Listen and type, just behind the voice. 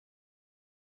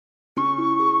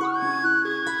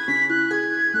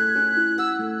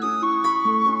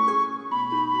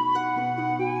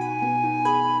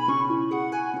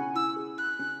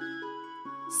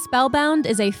Spellbound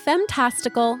is a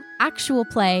femtastical, actual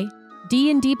play,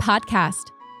 D&D podcast.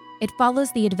 It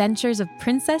follows the adventures of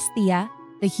Princess Thea,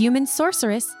 the human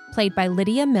sorceress, played by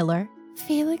Lydia Miller.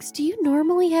 Felix, do you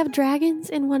normally have dragons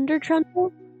in Wonder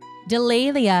Trundle?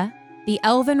 Delalia, the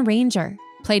elven ranger,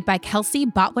 played by Kelsey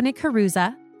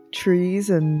Botwinick-Caruza. Trees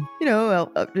and,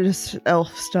 just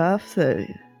elf stuff.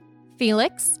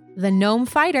 Felix, the gnome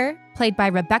fighter, played by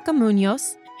Rebecca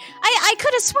Munoz. I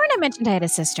could have sworn I mentioned I had a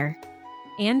sister.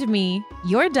 And me,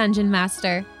 your dungeon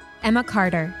master, Emma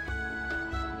Carter.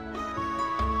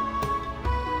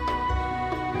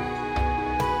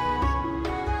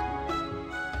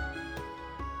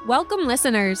 Welcome,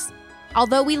 listeners.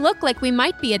 Although we look like we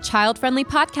might be a child-friendly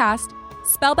podcast,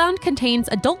 Spellbound contains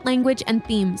adult language and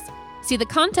themes. See the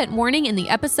content warning in the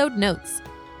episode notes.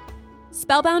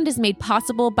 Spellbound is made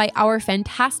possible by our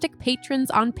fantastic patrons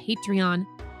on Patreon.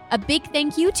 A big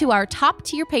thank you to our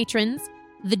top-tier patrons,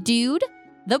 The Dude,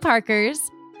 The Parkers,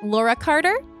 Laura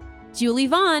Carter, Julie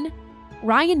Vaughn,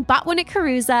 Ryan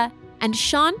Botwinick-Caruza, and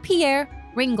Sean Pierre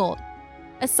Ringgold.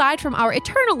 Aside from our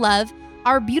eternal love,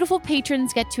 our beautiful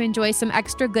patrons get to enjoy some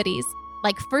extra goodies,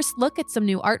 like first look at some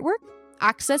new artwork,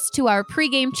 access to our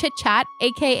pregame chit-chat,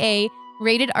 aka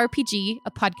Rated RPG,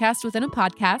 a podcast within a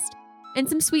podcast, and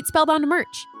some sweet Spellbound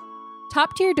merch.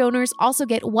 Top-tier donors also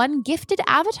get one gifted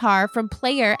avatar from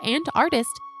player and artist,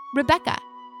 Rebecca.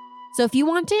 So if you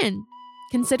want in,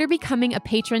 consider becoming a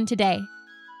patron today.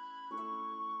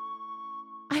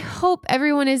 I hope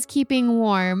everyone is keeping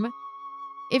warm.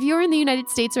 If you're in the United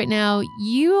States right now,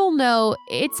 you'll know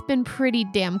it's been pretty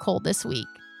damn cold this week,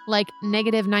 like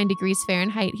 -9 degrees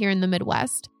Fahrenheit here in the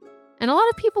Midwest. And a lot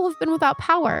of people have been without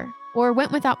power or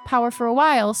went without power for a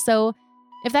while, so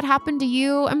if that happened to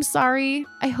you, I'm sorry.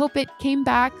 I hope it came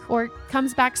back or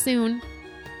comes back soon.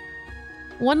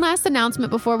 One last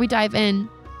announcement before we dive in.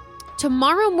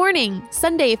 Tomorrow morning,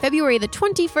 Sunday, February the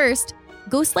 21st,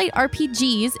 Ghostlight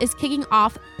RPGs is kicking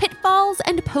off Pitfalls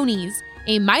and Ponies,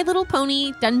 a My Little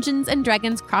Pony Dungeons &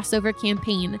 Dragons crossover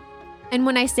campaign. And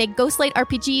when I say Ghostlight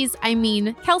RPGs, I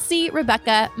mean Kelsey,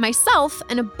 Rebecca, myself,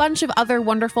 and a bunch of other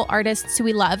wonderful artists who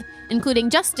we love,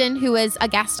 including Justin, who was a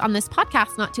guest on this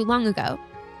podcast not too long ago.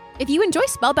 If you enjoy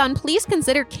Spellbound, please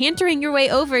consider cantering your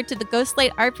way over to the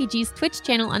Ghostlight RPGs Twitch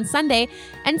channel on Sunday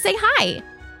and say hi.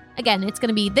 Again, it's going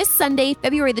to be this Sunday,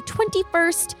 February the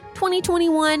 21st,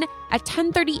 2021 at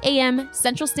 10:30 a.m.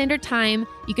 Central Standard Time.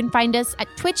 You can find us at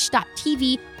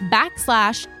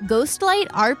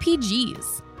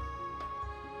twitch.tv/GhostlightRPGs.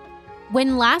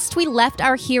 When last we left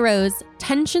our heroes,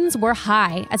 tensions were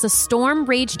high as a storm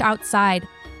raged outside,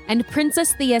 and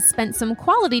Princess Thea spent some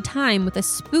quality time with a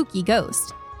spooky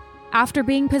ghost. After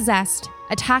being possessed,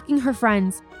 attacking her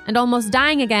friends, and almost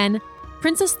dying again,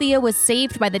 Princess Thea was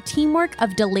saved by the teamwork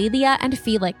of Delalia and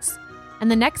Felix. And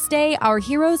the next day, our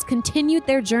heroes continued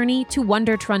their journey to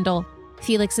Wonder Trundle,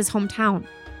 Felix's hometown.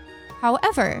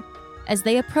 However, as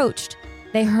they approached,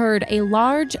 they heard a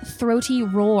large, throaty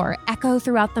roar echo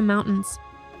throughout the mountains.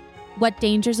 What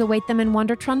dangers await them in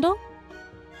Wonder Trundle?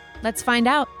 Let's find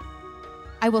out.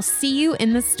 I will see you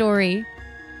in the story.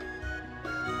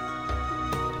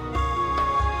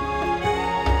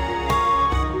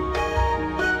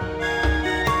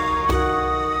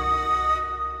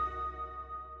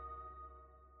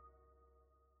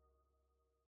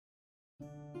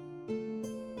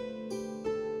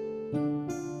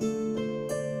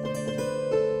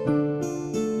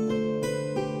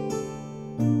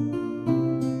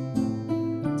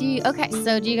 Okay,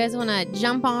 so do you guys want to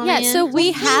jump on in? Yeah, so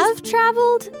we have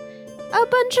traveled a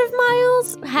bunch of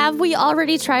miles. Have we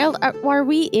already traveled? Are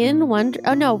we in Wonder?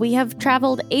 Oh, no, we have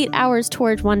traveled 8 hours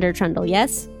towards Wonder Trundle,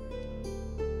 yes?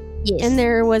 Yes. And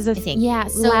there was a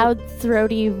loud,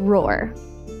 throaty roar.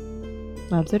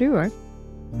 Loud, throaty roar.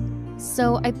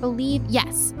 So I believe,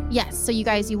 yes. So you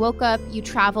guys, you woke up, you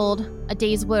traveled a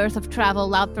day's worth of travel,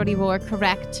 loud, throaty roar,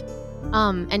 correct.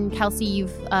 And Kelsey,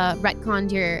 you've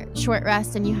retconned your short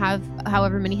rest and you have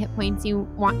however many hit points you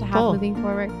want to have moving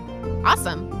forward.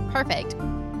 Awesome. Perfect.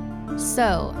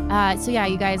 So yeah,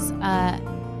 you guys,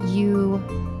 you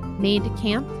made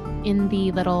camp in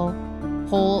the little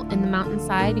hole in the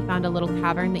mountainside. You found a little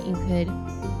cavern that you could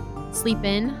sleep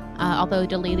in, although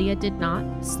Delalia did not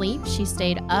sleep. She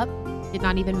stayed up, did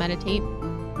not even meditate.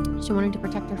 She wanted to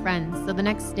protect her friends. So the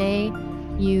next day,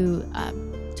 you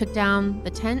took down the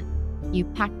tent, you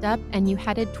packed up, and you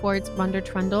headed towards Wonder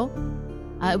Trundle.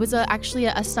 It was actually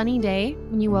a sunny day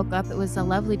when you woke up. It was a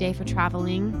lovely day for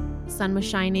traveling. The sun was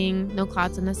shining, no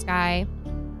clouds in the sky.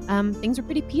 Things were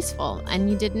pretty peaceful, and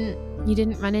you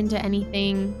didn't run into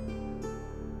anything,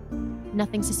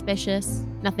 nothing suspicious.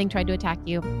 Nothing tried to attack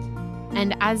you.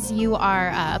 And as you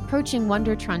are approaching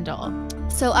Wonder Trundle,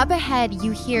 so up ahead,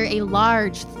 you hear a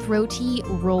large, throaty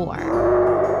roar.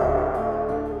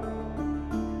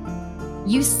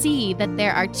 You see that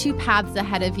there are two paths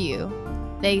ahead of you.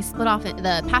 They split off.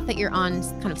 The path that you're on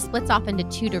kind of splits off into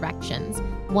two directions.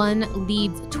 One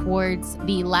leads towards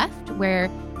the left, where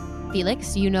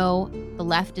Felix, you know the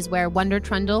left is where Wonder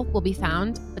Trundle will be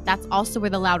found, but that's also where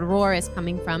the loud roar is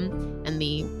coming from. And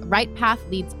the right path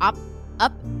leads up,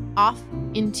 off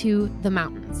into the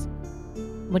mountains.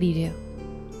 What do you do?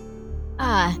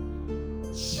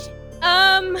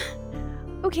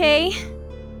 Okay.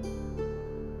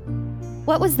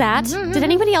 What was that? Did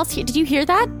anybody else hear? Did you hear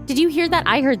that? Did you hear that?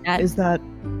 I heard that. Is that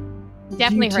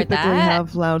Definitely do you heard that. typically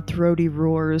have loud throaty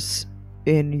roars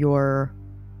in your?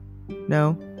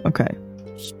 No. Okay.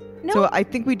 No. So I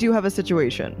think we do have a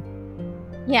situation.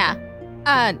 Yeah.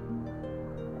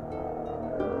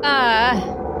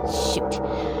 Shoot.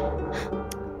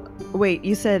 Wait,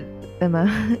 you said,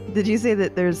 Emma, did you say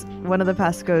that there's one of the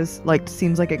paths goes, like,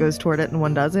 seems like it goes toward it and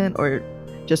one doesn't? Or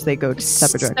just they go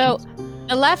separate directions? So,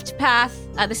 the left path,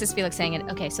 this is Felix saying it.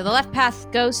 Okay, so the left path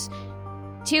goes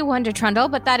to Wonder Trundle,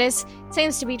 but that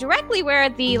seems to be directly where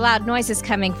the loud noise is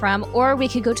coming from. Or we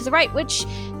could go to the right, which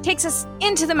takes us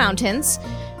into the mountains.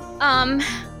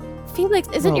 Felix,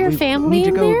 isn't Well, your we family need to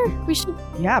in go- there? We should.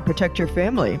 Yeah, protect your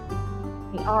family.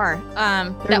 We are.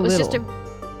 They're That was little. just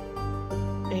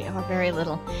They are very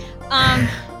little.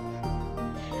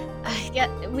 Yeah,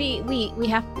 we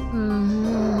have.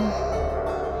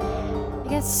 I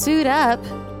guess suit up.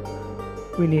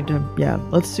 We need to,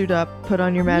 let's suit up, put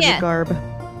on your magic Yeah. garb.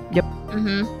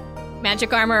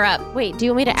 Magic armor up. Wait, do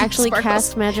you want me to actually Sparkles.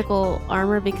 cast magical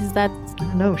armor? Because that's I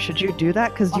don't know, should you do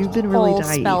that? Because a you've been really whole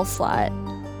dying. spell slot.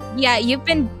 Yeah, you've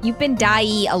been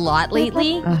die a lot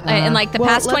lately. Uh-huh. In like the Well,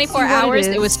 past let's 24 see what it hours,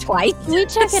 it is. was twice. Can we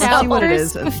check it Let's out see what it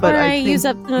first is, before but I I use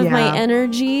up think- some of my yeah.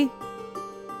 energy?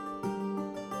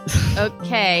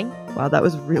 Okay. Wow, that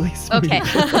was really smooth. Okay.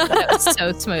 That was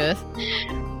so smooth.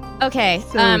 Okay.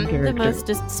 So in The character. most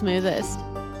just smoothest.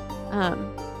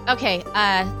 Okay.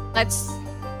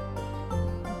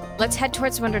 Let's head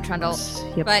towards Wonder Trundle.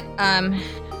 Yep. But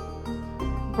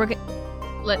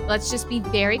let's just be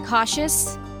very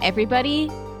cautious. Everybody,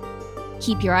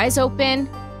 keep your eyes open,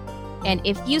 and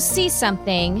if you see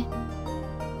something,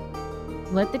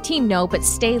 let the team know. But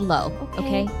stay low.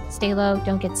 Okay. Stay low.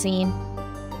 Don't get seen.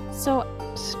 So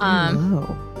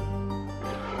Oh.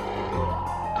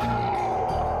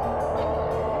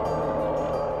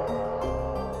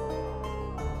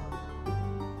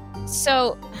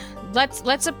 So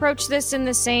let's approach this in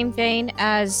the same vein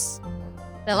as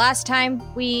the last time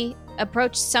we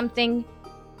approached something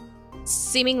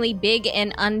seemingly big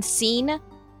and unseen,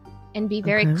 and be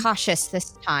very Okay. cautious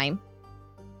this time.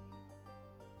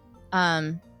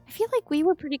 I feel like we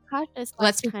were pretty cautious. Let's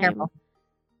last be time. careful.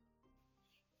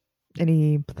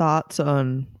 Any thoughts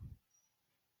on?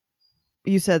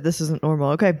 You said this isn't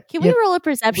normal. Okay. Can we Yep. roll a We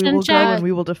perception will go check? and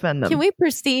we will defend them. Can we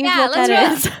perceive Yeah, what let's that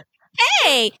roll. is?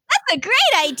 Hey, that's a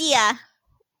great idea.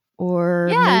 Or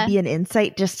Yeah. maybe an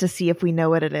insight just to see if we know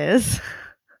what it is.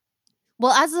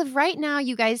 Well, as of right now,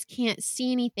 you guys can't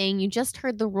see anything. You just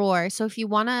heard the roar. So if you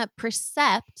want to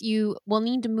percept, you will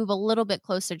need to move a little bit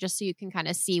closer just so you can kind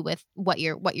of see with what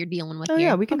you're dealing with Oh here.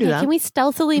 yeah, we can do Okay, that. can we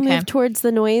stealthily Okay. move towards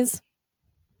the noise?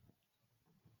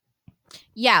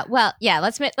 Yeah, well, yeah.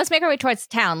 Let's make our way towards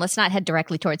town. Let's not head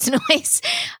directly towards the noise.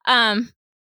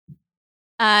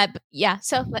 Yeah.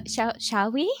 So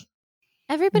shall we?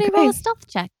 Everybody Okay. roll a stealth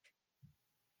check.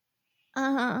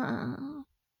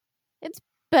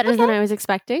 Better than I was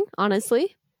expecting,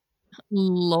 honestly.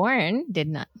 Lauren did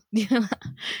not.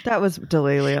 That was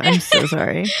Delilia. I'm so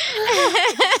sorry.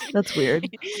 That's weird.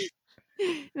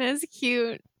 That's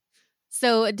cute.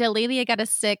 So Delilia got a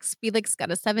 6, Felix got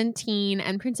a 17,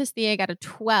 and Princess Thea got a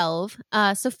 12.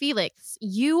 So Felix,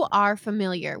 you are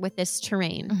familiar with this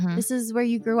terrain. Mhm. This is where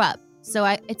you grew up. So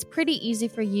it's pretty easy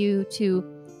for you to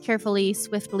carefully,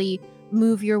 swiftly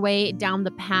move your way down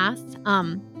the path.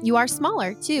 You are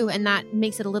smaller too, and that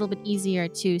makes it a little bit easier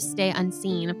to stay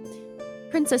unseen.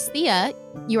 Princess Thea,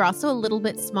 you're also a little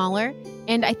bit smaller,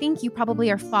 and I think you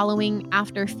probably are following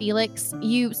after Felix.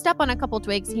 You step on a couple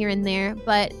twigs here and there,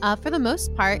 but for the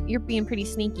most part, you're being pretty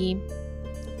sneaky.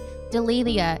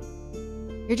 Delilia,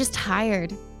 you're just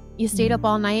tired. You stayed up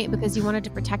all night because you wanted to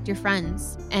protect your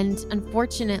friends, and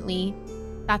unfortunately,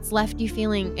 that's left you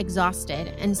feeling exhausted.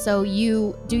 And so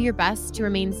you do your best to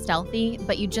remain stealthy,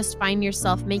 but you just find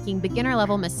yourself making beginner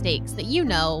level mistakes that you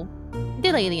know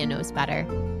Delilia knows better,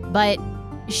 but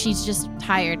she's just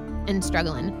tired and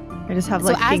struggling. I just have So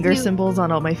like as finger you- symbols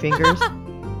on all my fingers.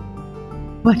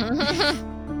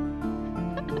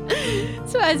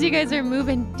 as you guys are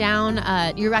moving down,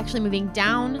 you're actually moving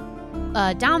down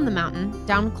the mountain,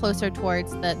 down closer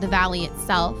towards the valley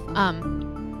itself.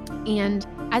 And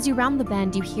as you round the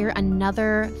bend, you hear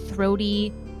another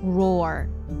throaty roar,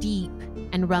 deep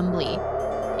and rumbly.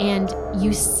 And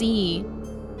you see,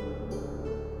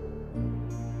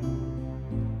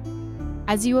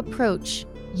 as you approach,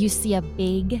 you see a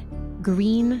big,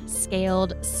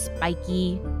 green-scaled,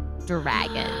 spiky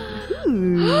dragon.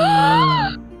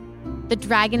 The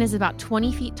dragon is about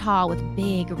 20 feet tall with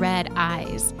big red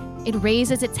eyes. It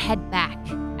raises its head back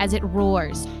as it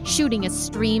roars, shooting a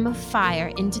stream of fire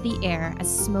into the air as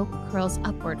smoke curls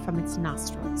upward from its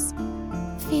nostrils.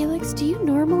 Felix, do you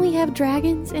normally have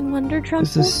dragons in Wonder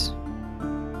Trumpet? Is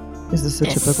this a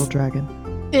typical dragon?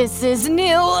 This is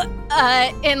new.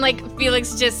 And like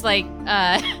Felix just like,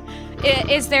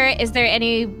 is there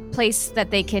any place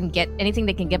that they can get anything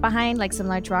they can get behind, like some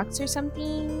large rocks or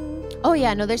something? Oh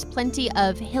yeah, no, there's plenty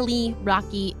of hilly,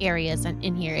 rocky areas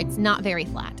in here. It's not very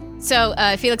flat. So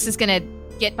Felix is gonna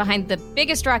get behind the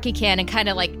biggest rock he can and kind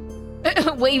of like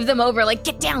wave them over, like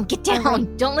get down,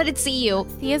 Right. don't let it see you.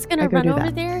 Thea's gonna go run do over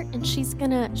that. there, and she's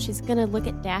gonna look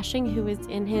at Dashing, who is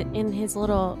in his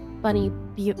little bunny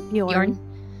Bjorn.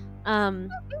 And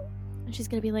she's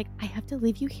gonna be like, I have to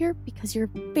leave you here because you're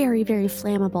very, very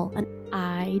flammable, and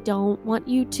I don't want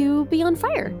you to be on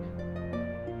fire.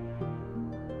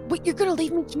 Wait, you're gonna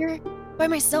leave me here by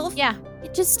myself? Yeah.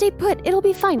 Just stay put. It'll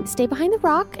be fine. Stay behind the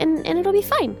rock, and it'll be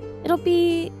fine. It'll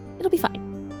be fine.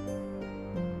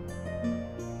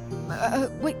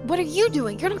 Wait, what are you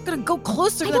doing? You're not gonna go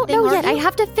closer I to don't the thing, know are yet. you? I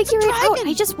have to figure it out. dragon.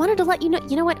 I just wanted to let you know.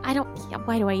 You know what?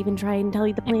 Why do I even try and tell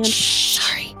you the plan?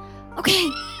 Sorry. Okay.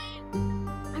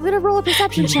 I'm gonna roll a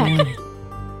perception check.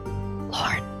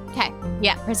 Lauren. Okay.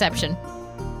 Yeah. Perception.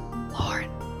 Lauren.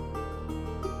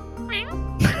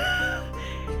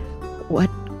 What?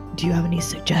 Do you have any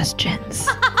suggestions?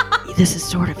 This is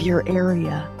sort of your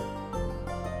area.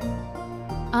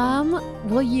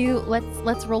 Will you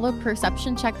let's roll a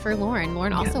perception check for Lauren.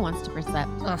 Lauren also wants to percept.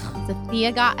 Ugh. So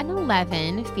Thea got an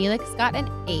 11, Felix got an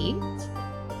 8.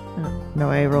 No,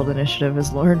 I rolled initiative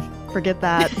as Lauren. Forget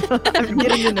that. I'm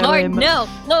getting to know Lauren, him. no.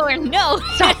 Lauren, no.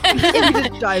 Stop. He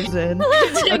just dives in.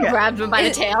 Okay. Grabbed him by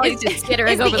the tail. He's just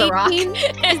skittering over the rock. Is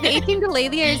the 18 to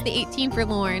Lelia or is the 18 for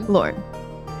Lauren? Lauren.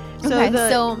 Okay,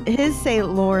 so his say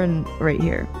Lauren right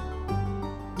here.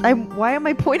 Why am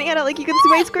I pointing at it like you can see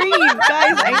my screen?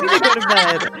 Guys, I need to go to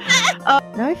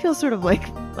bed. Now I feel sort of like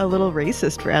a little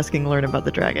racist for asking Lauren about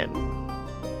the dragon.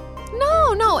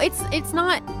 no, it's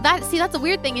not that. See, that's a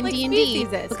weird thing in Like D&D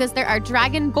species is. because there are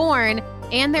dragonborn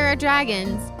and there are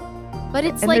dragons, but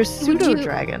it's And like there's would pseudo you-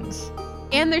 dragons.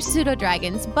 and there's pseudo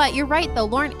dragons. But you're right though,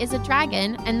 Lauren is a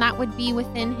dragon, and that would be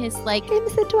within his like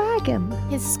Him's the dragon.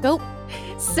 his scope.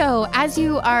 So, as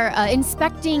you are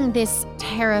inspecting this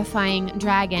terrifying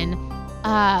dragon,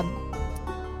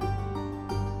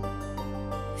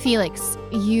 Felix,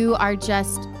 you're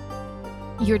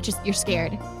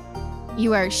scared.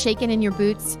 You are shaken in your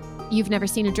boots. You've never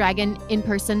seen a dragon in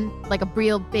person, like a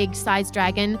real big sized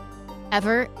dragon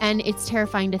ever. And it's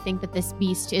terrifying to think that this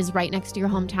beast is right next to your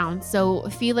hometown. So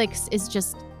Felix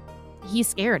is he's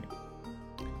scared.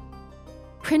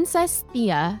 Princess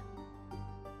Thea,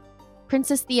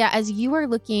 as you are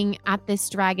looking at this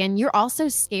dragon, you're also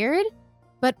scared,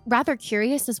 but rather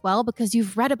curious as well because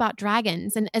you've read about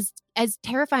dragons. And as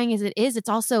terrifying as it is, it's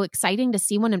also exciting to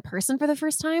see one in person for the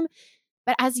first time.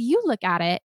 But as you look at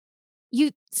it,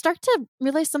 you start to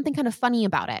realize something kind of funny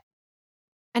about it.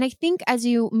 And I think as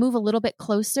you move a little bit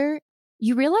closer,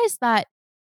 you realize that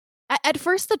at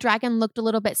first the dragon looked a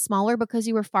little bit smaller because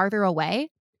you were farther away,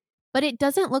 but it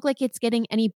doesn't look like it's getting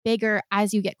any bigger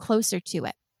as you get closer to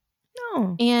it.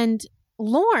 No. And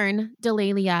Lorne,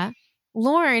 Delalia,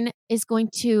 Lorne is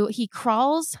he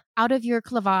crawls out of your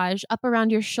clavage, up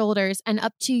around your shoulders and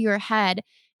up to your head,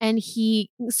 and he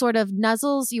sort of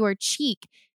nuzzles your cheek,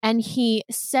 and he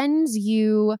sends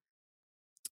you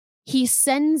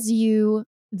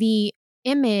the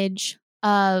image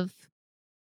of,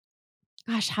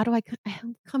 gosh,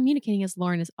 communicating as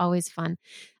Lauren is always fun.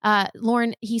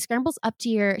 Lauren, he scrambles up to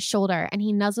your shoulder and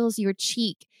he nuzzles your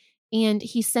cheek, and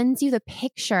he sends you the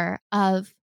picture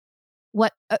of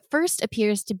what at first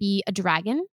appears to be a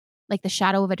dragon, like the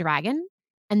shadow of a dragon.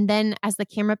 And then as the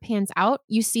camera pans out,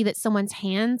 you see that someone's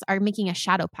hands are making a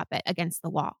shadow puppet against the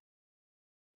wall.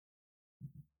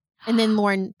 And then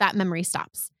Lauren, that memory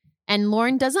stops. And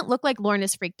Lauren doesn't look like Lauren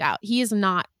is freaked out. He is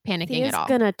not panicking at all.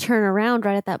 Thea's gonna turn around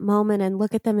right at that moment and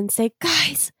look at them and say,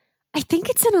 guys, I think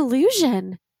it's an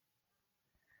illusion.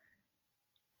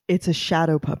 It's a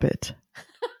shadow puppet.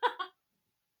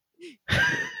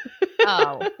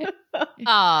 Oh.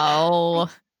 Oh.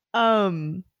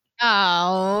 No,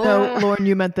 Oh. Lauren,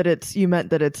 you meant that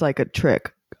it's like a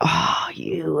trick. Oh,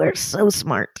 you are so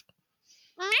smart.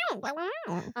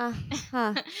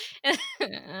 Huh.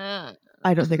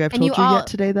 I don't think I've And told you you all- yet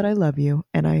today that I love you,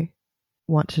 and I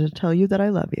want to tell you that I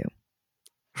love you.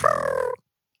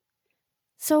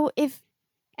 So if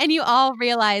And you all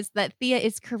realize that Thea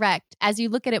is correct. As you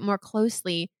look at it more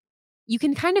closely, you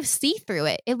can kind of see through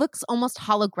it. It looks almost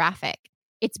holographic.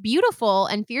 It's beautiful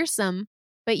and fearsome,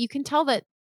 but you can tell that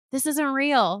this isn't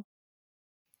real.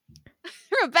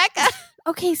 Rebecca,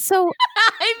 okay, so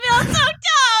I feel so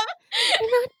dumb.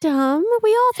 you're not dumb.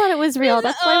 We all thought it was real.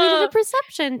 That's why we did a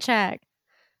perception check.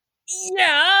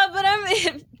 Yeah, but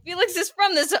Felix is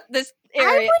from this I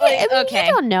area. mean, Okay.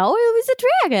 you don't know. It was a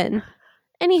dragon.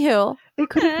 Anywho, It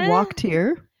could have walked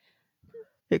here.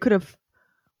 It could have,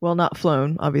 well, not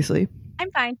flown, obviously.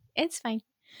 I'm fine. It's fine.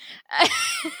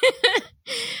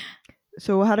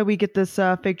 So how do we get this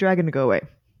fake dragon to go away?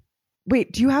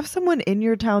 Wait, do you have someone in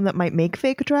your town that might make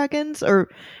fake dragons or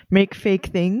make fake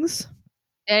things?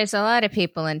 There's a lot of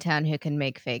people in town who can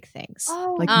make fake things.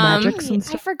 Like Um, magics and I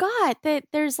stuff? forgot that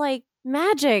there's like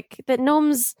magic, that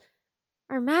gnomes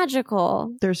are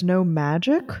magical. There's no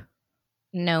magic?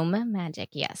 Gnome magic,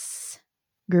 yes.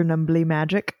 Gernumbly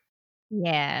magic?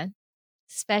 Yeah.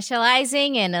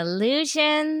 Specializing in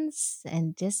illusions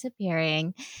and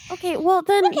disappearing. Okay, well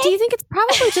then, do you think it's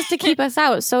probably just to keep us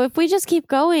out? So if we just keep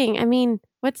going, I mean,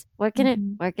 what can it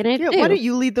Yeah, do? why don't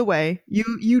you lead the way?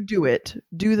 You do it.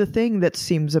 Do the thing that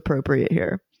seems appropriate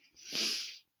here.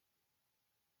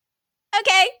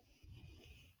 Okay.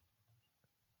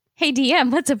 Hey,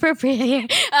 DM, what's appropriate here?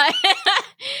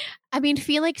 I mean,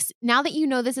 Felix, now that you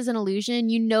know this is an illusion,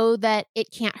 you know that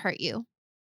it can't hurt you.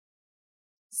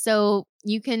 So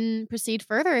you can proceed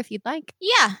further if you'd like.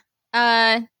 Yeah.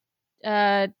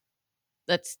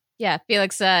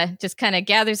 Felix just kind of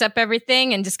gathers up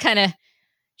everything and just kind of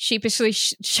sheepishly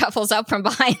shuffles up from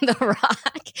behind the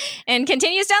rock and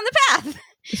continues down the path.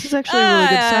 This is actually a really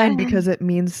good sign because it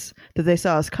means that they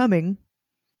saw us coming,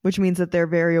 which means that they're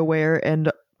very aware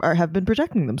and have been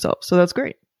protecting themselves. So that's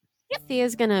great.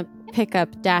 Thea's gonna pick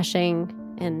up Dashing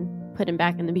and put him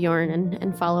back in the Bjorn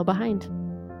and follow behind.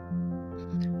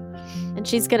 And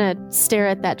she's gonna stare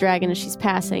at that dragon as she's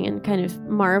passing and kind of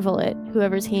marvel at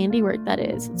whoever's handiwork that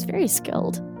is. It's very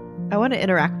skilled. I want to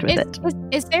interact with it.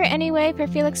 Is there any way for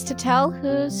Felix to tell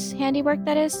whose handiwork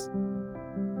that is?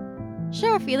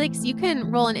 Sure, Felix, you can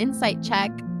roll an insight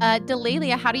check.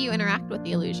 Delalia, how do you interact with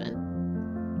the illusion?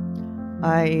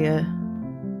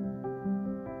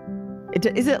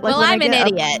 Is it like Well, when I'm I an get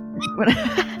idiot.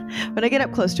 when I get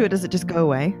up close to it, does it just go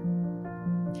away?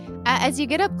 As you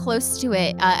get up close to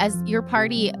it, as your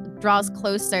party draws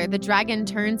closer, the dragon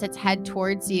turns its head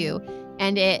towards you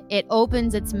and it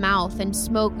opens its mouth and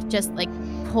smoke just like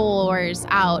pours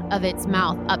out of its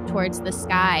mouth up towards the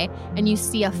sky. And you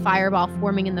see a fireball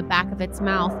forming in the back of its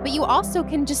mouth. But you also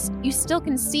you still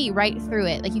can see right through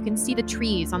it. Like you can see the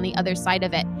trees on the other side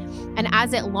of it. And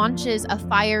as it launches a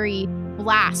fiery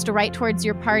blast right towards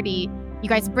your party, you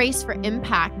guys brace for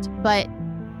impact, but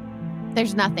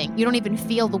there's nothing. You don't even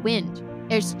feel the wind.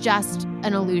 There's just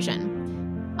an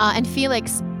illusion. And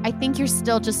Felix, I think you're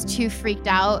still just too freaked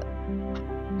out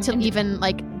to even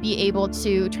be able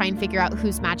to try and figure out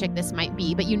whose magic this might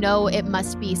be. But you know it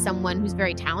must be someone who's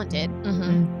very talented.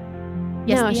 Mm-hmm.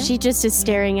 Yes, No, Thea? she just is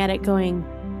staring at it going,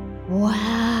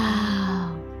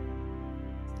 wow.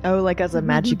 Oh, like as a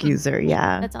magic user,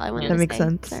 yeah. That's all I wanted That to makes say.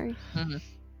 sense. Sorry.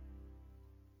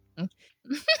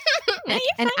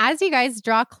 And as you guys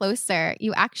draw closer,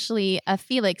 you actually,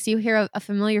 Felix, you hear a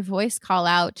familiar voice call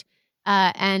out,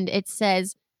 and it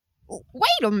says,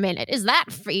 "Wait a minute, is that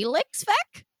Felix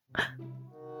Feck?"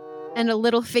 And a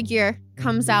little figure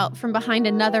comes out from behind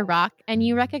another rock, and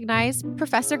you recognize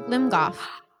Professor Glimgoff,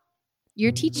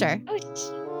 your teacher.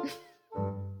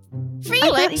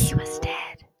 Felix! he was dead.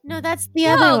 No, that's the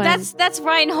other one. that's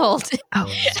Reinhold. Oh,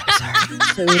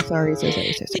 so sorry. So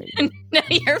sorry. No,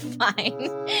 you're fine.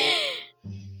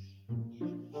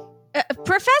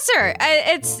 Professor,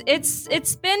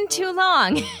 it's been too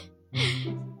long.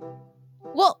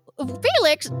 Well,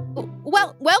 Felix,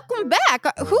 welcome back.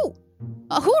 Who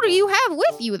do you have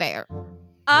with you there?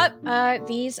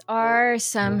 These are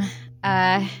some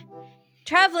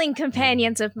traveling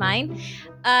companions of mine.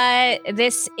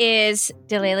 This is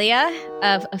Delalia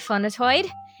of Phonatoid,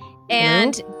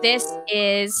 and this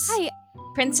is Hi,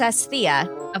 Princess Thea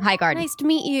of Highguard. nice to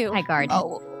meet you. Highguard.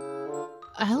 Oh,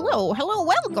 hello,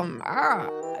 welcome.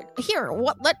 Here,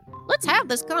 let's have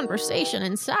this conversation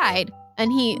inside.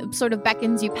 And he sort of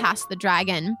beckons you past the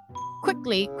dragon.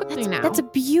 quickly now. That's a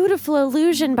beautiful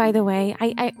illusion, by the way.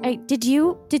 I did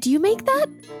you make that?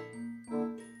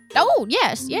 Oh,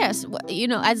 yes. As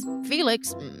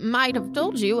Felix might have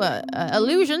told you,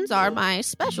 illusions are my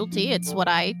specialty. It's what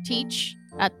I teach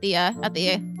at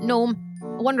the Gnome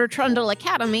Wonder Trundle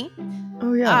Academy.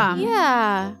 Oh, yeah.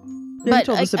 Yeah. You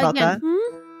told us about that.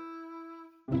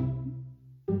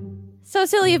 So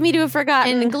silly of me to have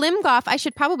forgotten. And Glimgoff, I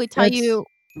should probably tell you.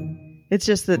 It's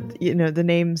just that, the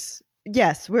names.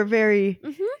 Yes, we're very.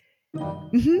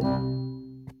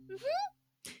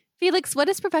 Felix, what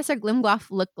does Professor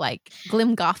Glimgoff look like?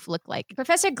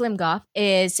 Professor Glimgoff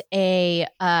is a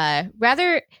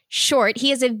rather short.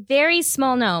 He is a very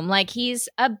small gnome. Like, he's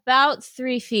about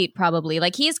 3 feet, probably.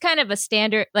 Like, he's kind of a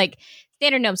standard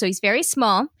gnome. So he's very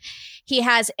small. He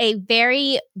has a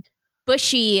very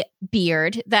bushy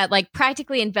beard that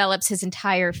practically envelops his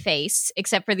entire face,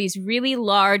 except for these really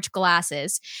large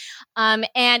glasses.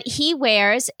 And he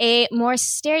wears a more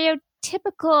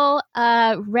stereotypical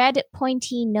red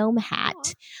pointy gnome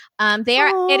hat.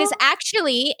 It is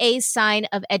actually a sign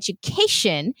of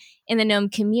education in the gnome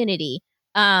community.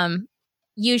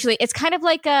 Usually it's kind of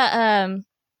like a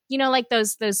like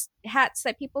those hats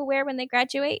that people wear when they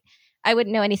graduate. I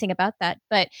wouldn't know anything about that,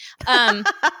 but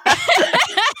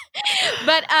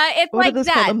but it's what like are those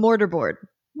that. Called? A mortarboard.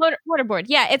 Mortarboard.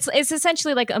 Yeah, it's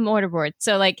essentially like a mortarboard.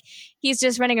 So he's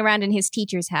just running around in his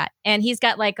teacher's hat, and he's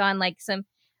got on some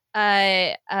the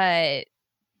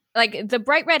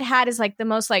bright red hat is the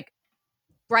most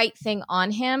bright thing on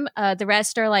him. The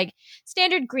rest are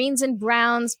standard greens and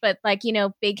browns, but big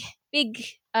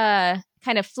kind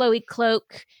of flowy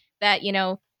cloak that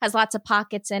has lots of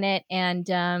pockets in it, and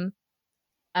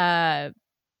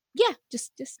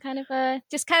just kind of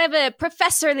a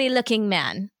professorly looking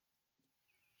man.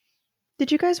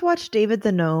 Did you guys watch David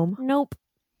the Gnome? Nope.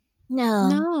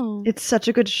 No. It's such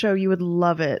a good show. You would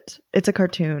love it. It's a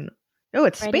cartoon. Oh,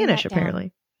 it's Writing Spanish, that down.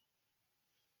 apparently.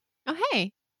 Oh,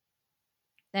 hey.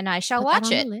 Then I shall Put watch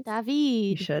that it. on the list. You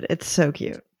David. should. It's so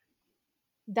cute.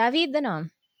 David the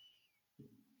Gnome.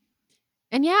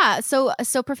 And yeah, so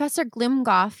Professor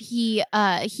Glimgoff, he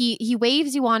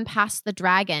waves you on past the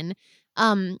dragon,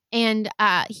 and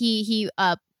he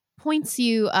points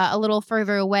you a little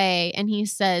further away, and he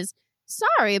says,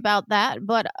 "Sorry about that,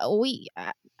 but we,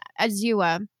 as you,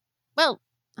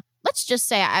 let's just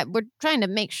say we're trying to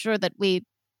make sure that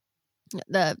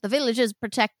the village is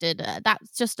protected.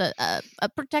 That's just a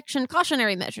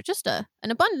cautionary measure, just an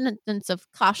abundance of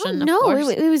caution. No, of course.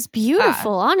 it was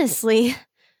beautiful, honestly.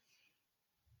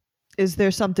 Is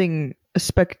there something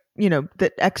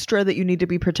that extra that you need to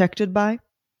be protected by?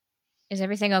 Is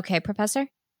everything okay, Professor?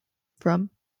 From?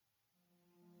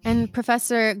 And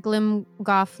Professor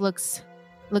Glimgoff looks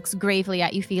gravely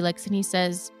at you, Felix, and he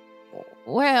says,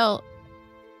 "Well,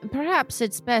 perhaps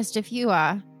it's best if you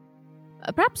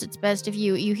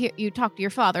you talk to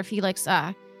your father, Felix."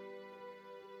 And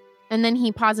then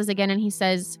he pauses again, and he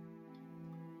says,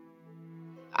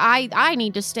 "I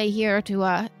need to stay here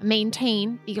to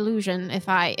maintain the illusion. If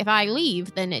I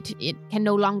leave, then it can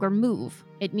no longer move.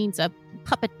 It needs a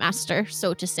puppet master,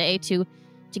 so to say, to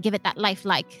give it that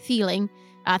lifelike feeling.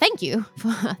 Thank you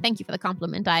for the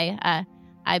compliment. I'm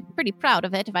pretty proud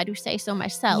of it, if I do say so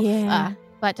myself. Yeah.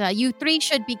 But you three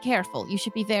should be careful. You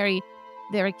should be very,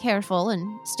 very careful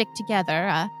and stick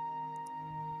together.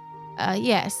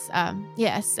 Yes.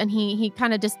 And he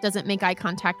kind of just doesn't make eye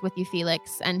contact with you,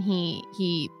 Felix, and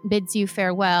he bids you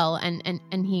farewell,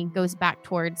 and he goes back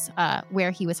towards where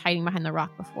he was hiding behind the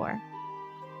rock before.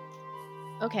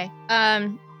 Okay.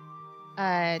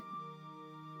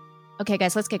 Okay,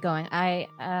 guys, let's get going. I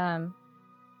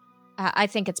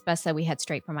think it's best that we head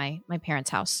straight for my parents'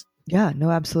 house. Yeah,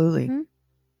 no, absolutely. Mm-hmm.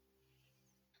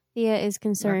 Thea is We're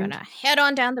concerned. gonna head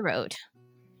on down the road.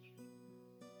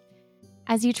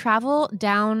 As you travel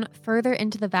down further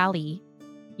into the valley,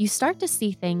 you start to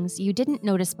see things you didn't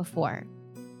notice before.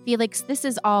 Felix, this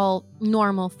is all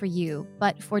normal for you,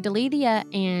 but for Delathea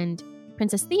and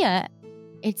Princess Thea,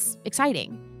 it's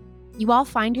exciting. You all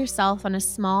find yourself on a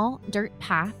small dirt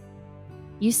path.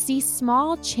 You see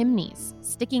small chimneys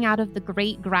sticking out of the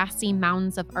great grassy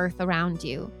mounds of earth around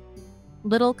you.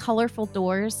 Little colorful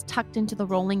doors tucked into the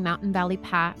rolling mountain valley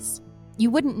pass. You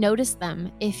wouldn't notice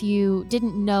them if you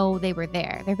didn't know they were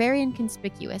there. They're very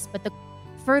inconspicuous, but the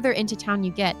further into town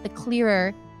you get, the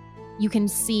clearer you can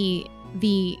see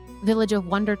the village of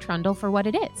Wonder Trundle for what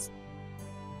it is.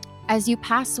 As you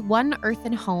pass one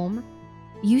earthen home,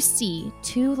 you see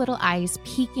two little eyes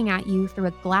peeking at you through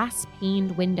a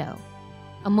glass-paned window.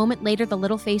 A moment later, the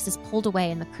little face is pulled away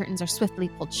and the curtains are swiftly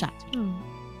pulled shut.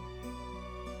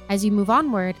 As you move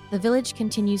onward, the village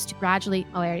continues to gradually...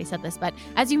 Oh, I already said this, but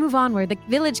as you move onward, the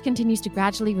village continues to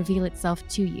gradually reveal itself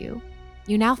to you.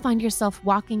 You now find yourself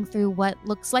walking through what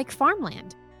looks like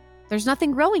farmland. There's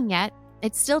nothing growing yet.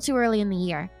 It's still too early in the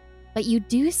year. But you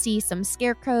do see some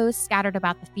scarecrows scattered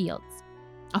about the fields.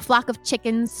 A flock of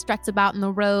chickens struts about in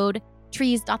the road.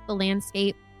 Trees dot the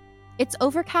landscape. It's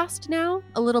overcast now,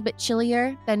 a little bit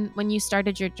chillier than when you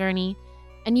started your journey,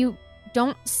 and you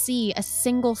don't see a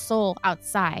single soul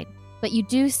outside, but you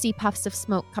do see puffs of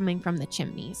smoke coming from the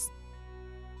chimneys.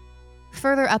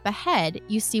 Further up ahead,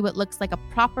 you see what looks like a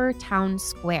proper town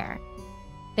square.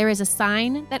 There is a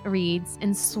sign that reads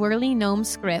in swirly gnome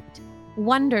script,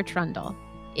 Wonder Trundle.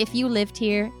 If you lived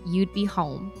here, you'd be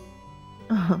home.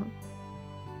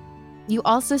 You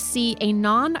also see a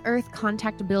non-Earth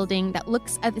contact building that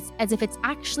looks as if it's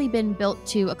actually been built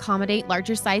to accommodate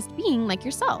larger-sized beings like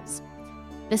yourselves.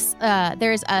 There's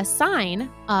a sign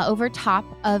over top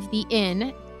of the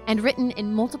inn, and written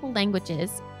in multiple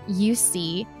languages, you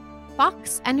see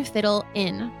Fox and Fiddle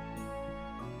Inn.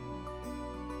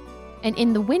 And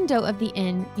in the window of the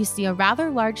inn, you see a rather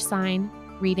large sign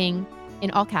reading,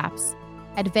 in all caps,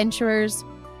 Adventurers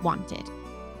Wanted.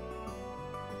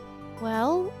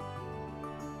 Well,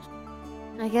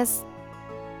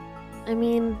 I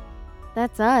mean,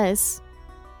 that's us.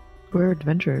 We're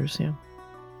adventurers, yeah.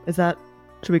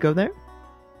 Should we go there?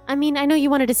 I mean, I know you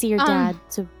wanted to see your dad,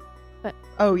 so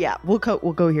Oh yeah, we'll go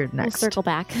here we'll next. circle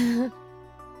back.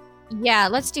 Yeah,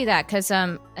 let's do that because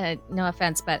no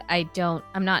offense, but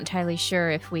I'm not entirely sure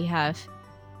if we have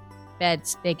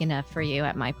beds big enough for you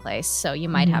at my place, so you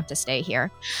might have to stay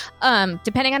here.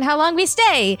 Depending on how long we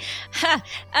stay. Yeah,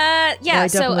 I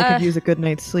definitely could use a good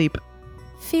night's sleep.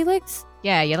 Felix?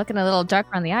 Yeah, you're looking a little dark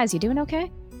around the eyes. You doing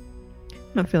okay?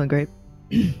 I'm not feeling great.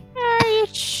 Are you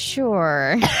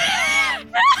sure? I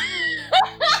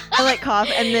like cough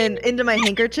and then into my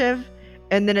handkerchief,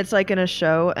 and then it's like in a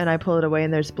show, and I pull it away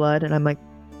and there's blood, and I'm like,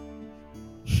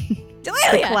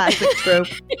 the classic trope.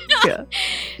 Yeah.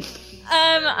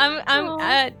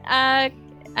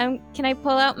 Can I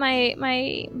pull out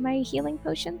my healing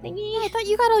potion thingy? I thought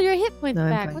you got all your hit points No, I'm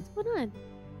back. fine. What's going on?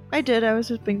 I did. I was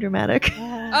just being dramatic.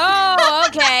 Oh,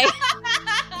 okay.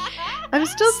 I'm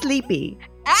still sleepy.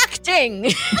 Acting.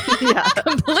 Yeah.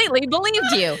 Completely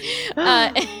believed you.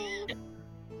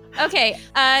 Okay.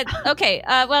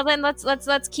 Well, then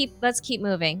let's keep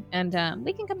moving, and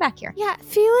we can come back here. Yeah,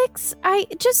 Felix, I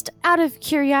just out of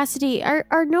curiosity,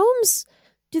 are gnomes,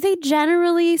 do they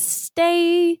generally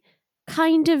stay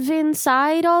kind of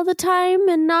inside all the time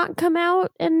and not come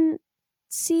out and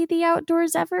see the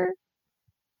outdoors ever?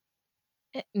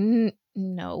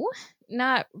 No,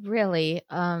 not really.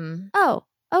 Oh,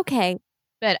 okay.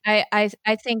 But I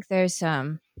think there's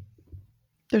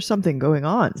something going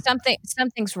on.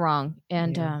 something's wrong,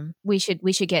 and we should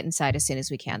get inside as soon as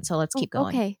we can. So let's keep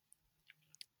going. Okay.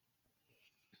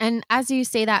 And as you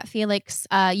say that, Felix,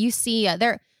 you see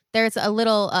there's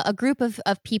a group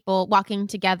of people walking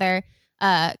together,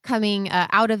 coming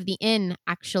out of the inn,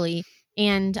 actually.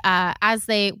 And as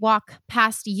they walk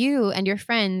past you and your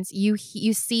friends, you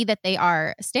see that they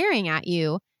are staring at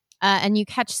you, and you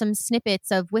catch some snippets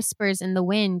of whispers in the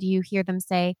wind. You hear them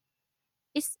say,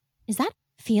 "Is that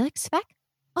Felix Feck?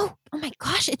 Oh my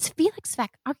gosh, it's Felix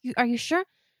Feck. Are you sure?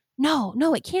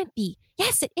 No, it can't be.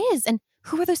 Yes, it is. And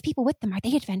who are those people with them? Are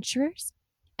they adventurers?"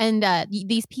 And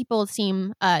these people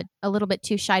seem a little bit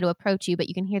too shy to approach you, but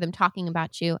you can hear them talking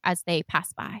about you as they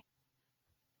pass by.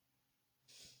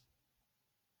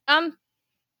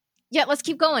 Yeah, let's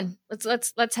keep going.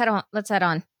 Let's head on. Let's head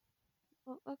on.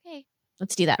 Okay.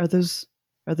 Let's do that. Are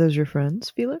those your friends,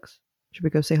 Felix? Should we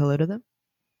go say hello to them?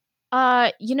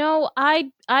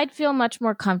 I'd feel much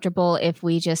more comfortable if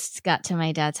we just got to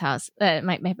my dad's house,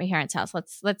 my parents' house.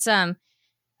 Let's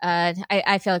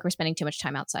I feel like we're spending too much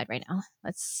time outside right now.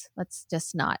 Let's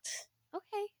just not.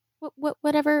 Okay.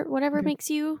 Whatever Okay. makes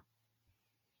you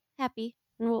happy.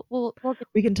 And we'll get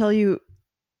We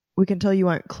can tell you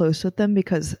aren't close with them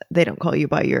because they don't call you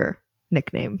by your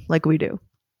nickname like we do.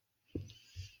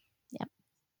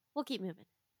 we'll keep moving.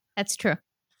 That's true.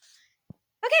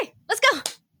 Okay, let's go.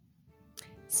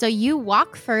 So you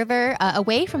walk further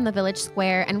away from the village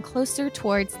square and closer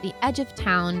towards the edge of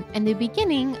town and the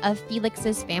beginning of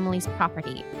Felix's family's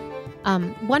property.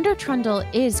 Wonder Trundle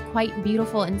is quite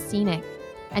beautiful and scenic,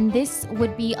 and this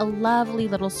would be a lovely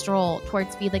little stroll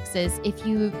towards Felix's if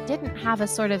you didn't have a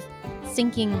sort of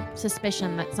sinking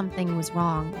suspicion that something was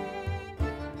wrong.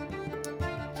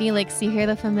 Felix, you hear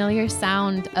the familiar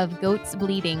sound of goats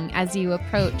bleating as you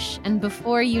approach, and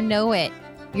before you know it,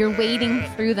 you're wading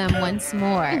through them once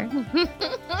more.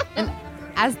 And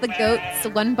as the goats,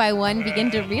 one by one,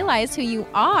 begin to realize who you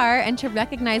are and to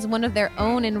recognize one of their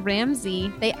own in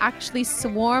Ramsey, they actually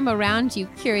swarm around you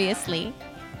curiously.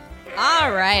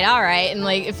 All right. And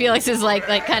like Felix is like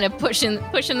kind of pushing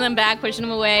them back, pushing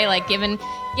them away, like giving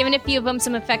a few of them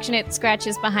some affectionate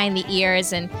scratches behind the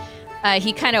ears, and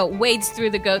he kind of wades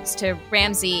through the goats to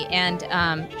Ramsey, and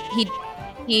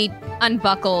he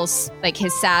unbuckles like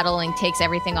his saddle and takes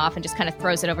everything off and just kind of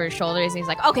throws it over his shoulders, and he's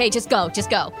like, "Okay, just go."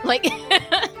 Like.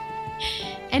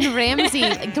 And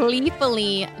Ramsey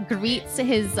gleefully greets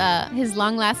his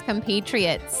long-lost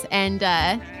compatriots, and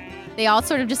they all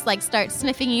sort of just like start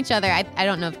sniffing each other. I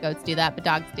don't know if goats do that, but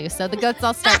dogs do. So the goats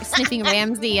all start sniffing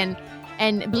Ramsey and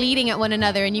bleating at one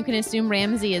another, and you can assume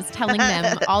Ramsey is telling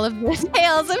them all of the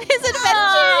tales of his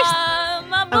adventures.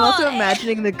 My boy. I'm also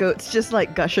imagining the goats just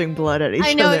like gushing blood at each other.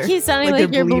 I know, it keeps sounding like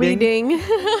they're you're bleeding.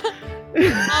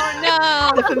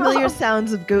 Oh The familiar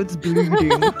sounds of goats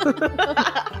bleeding.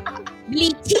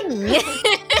 Bleating.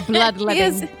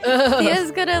 Bloodletting.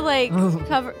 Thea's gonna like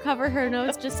cover her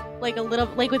nose just like a little,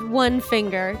 like with one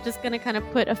finger. Just gonna kind of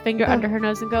put a finger under her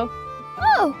nose and go,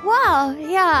 "Oh wow,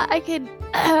 yeah, I could.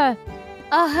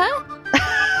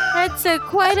 That's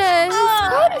quite a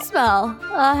smell.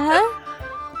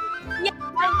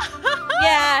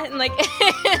 Yeah, and like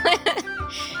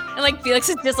and like Felix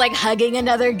is just like hugging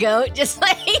another goat, just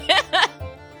like.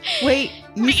 Wait,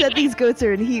 you said these goats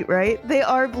are in heat, right? They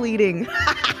are bleeding.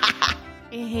 I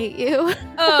hate you.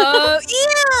 Oh,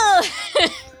 ew!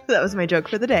 That was my joke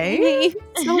for the I day. hate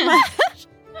you so much."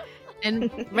 And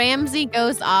Ramsey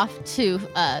goes off to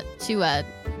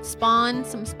spawn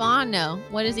some spawn. No,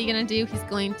 what is he gonna do? He's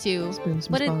going to Spoon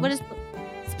some what spawns. is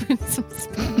spoon some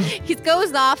spawn. He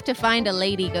goes off to find a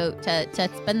lady goat to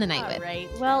spend the night with. Right.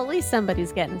 Well, at least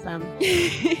somebody's getting some.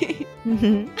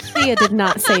 Mhm. Thea did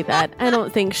not say that. I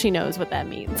don't think she knows what that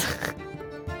means.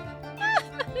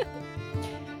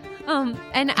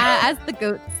 And as the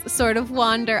goats sort of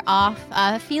wander off,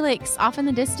 Felix, off in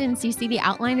the distance, you see the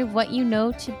outline of what you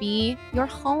know to be your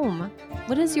home.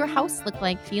 What does your house look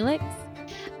like, Felix?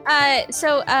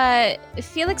 So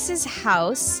Felix's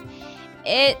house,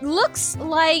 it looks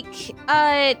like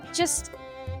just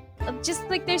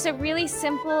like there's a really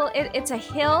simple. It's a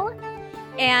hill,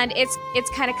 and it's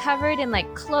kind of covered in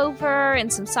like clover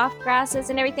and some soft grasses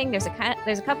and everything. There's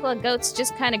a couple of goats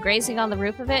just kind of grazing on the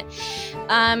roof of it,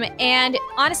 and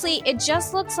honestly, it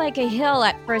just looks like a hill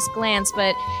at first glance.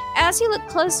 But as you look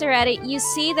closer at it, you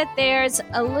see that there's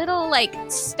a little like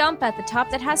stump at the top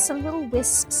that has some little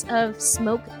wisps of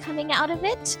smoke coming out of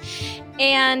it,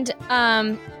 and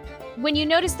when you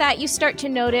notice that, you start to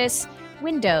notice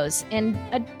windows and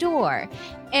a door.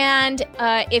 And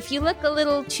if you look a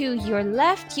little to your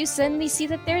left, you suddenly see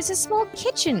that there's a small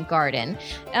kitchen garden.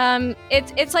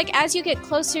 It's like as you get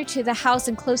closer to the house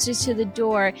and closer to the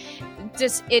door,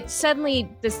 this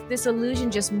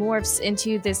illusion just morphs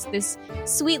into this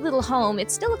sweet little home.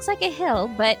 It still looks like a hill,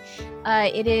 but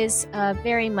it is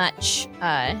very much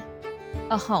a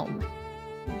home.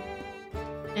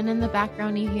 And in the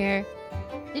background, you hear.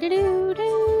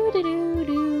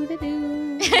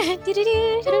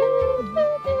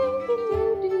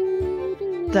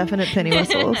 Definite penny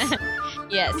whistles.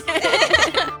 Yes.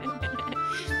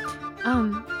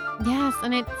 Yes,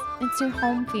 and it's your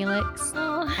home, Felix,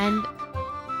 Oh. and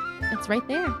it's right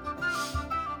there.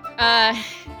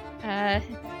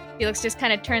 Felix just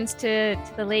kind of turns to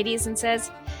the ladies and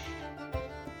says,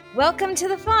 "Welcome to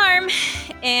the farm,"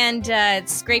 and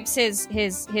scrapes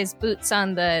his boots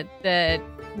on the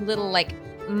little like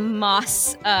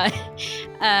moss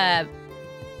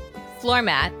floor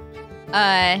mat,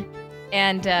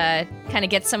 and kind of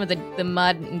gets some of the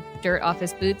mud and dirt off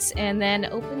his boots, and then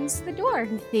opens the door.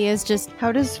 Thea's just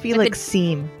How does Felix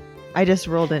seem? I just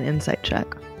rolled an insight check.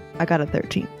 I got a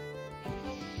 13.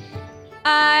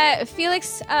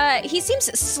 Felix, he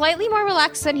seems slightly more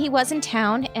relaxed than he was in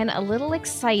town, and a little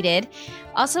excited,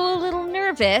 also a little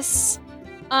nervous.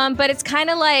 But it's kind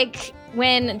of like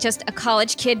when just a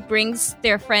college kid brings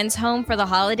their friends home for the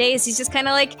holidays. He's just kind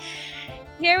of like,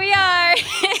 "Here we are.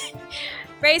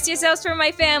 Brace yourselves for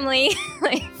my family."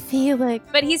 Felix.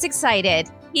 But he's excited.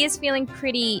 He is feeling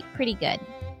pretty good.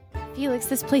 Felix,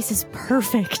 this place is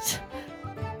perfect.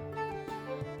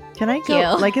 Can I go?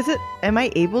 you. Like, am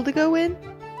I able to go in?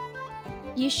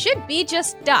 You should be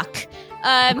just duck.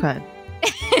 Okay.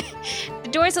 The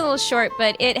door's a little short,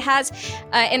 but it has,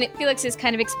 Felix is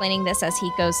kind of explaining this as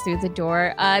he goes through the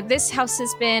door. This house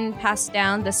has been passed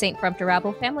down the St. Frumpter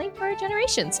family for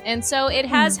generations, and so it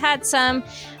has had some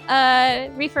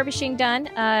refurbishing done,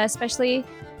 especially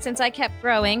since I kept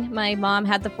growing. My mom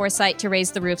had the foresight to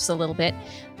raise the roofs a little bit.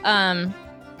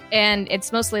 And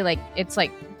it's mostly like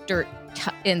dirt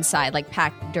inside, like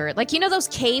packed dirt. Like, you know those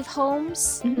cave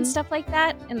homes and stuff like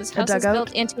that? And this house is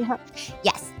built into a house.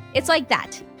 Yes, it's like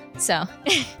that. So.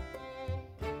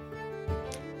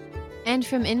 And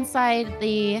from inside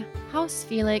the house,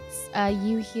 Felix,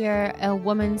 you hear a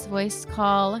woman's voice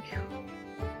call,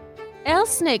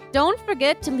 Elsnick, don't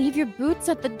forget to leave your boots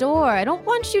at the door. I don't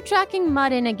want you tracking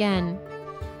mud in again.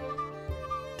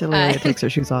 Delia takes her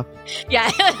shoes off. Yeah,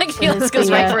 Felix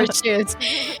goes right for his shoes.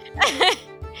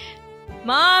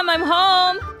 Mom, I'm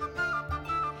home.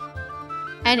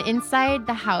 And inside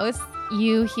the house,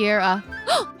 you hear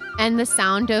and the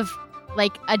sound of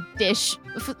like a dish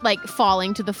like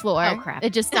falling to the floor. Oh, crap.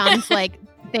 It just sounds like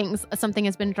something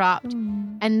has been dropped.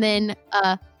 And then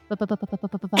and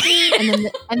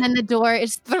then the door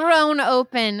is thrown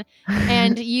open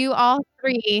and you all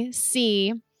three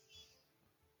see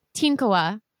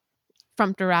Tinkoa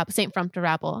St.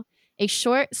 Frumpterapple, a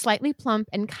short, slightly plump,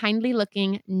 and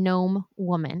kindly-looking gnome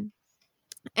woman.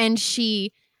 And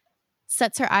she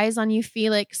sets her eyes on you,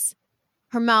 Felix,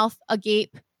 her mouth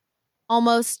agape,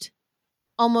 almost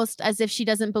as if she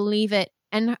doesn't believe it.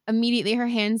 And immediately her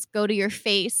hands go to your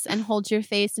face and hold your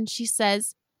face, and she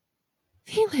says,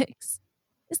 Felix,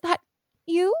 is that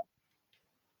you?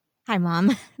 Hi,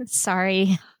 Mom.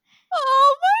 Sorry.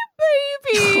 Oh, my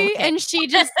baby. Okay. And she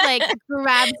just like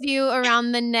grabs you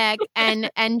around the neck and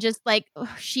just like her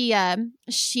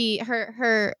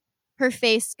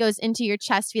face goes into your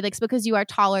chest, Felix, because you are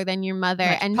taller than your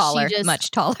mother. She just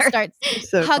much taller. starts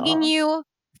So hugging tall. you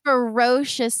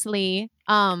ferociously.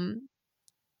 And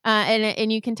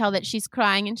you can tell that she's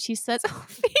crying, and she says, "Oh,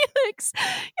 Felix,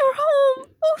 you're home.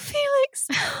 Oh, Felix.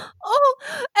 Oh,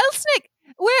 Elsnick,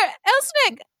 where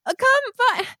Elsnick?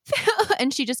 Come,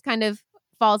 and she just kind of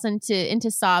falls into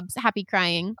sobs, happy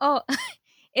crying. Oh,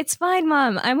 it's fine,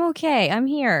 Mom. I'm okay. I'm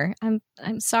here. I'm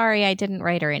sorry I didn't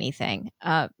write her anything.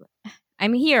 I'm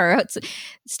here.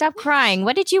 Stop crying.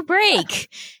 What did you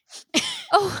break?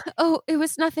 Oh, it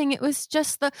was nothing. It was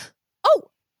just the.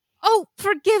 Oh,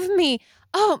 forgive me.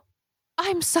 Oh,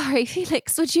 I'm sorry,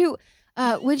 Felix. Would you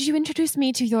introduce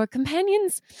me to your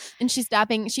companions? And she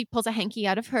pulls a hanky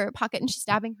out of her pocket and she's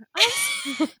dabbing her eyes.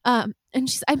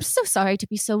 And I'm so sorry to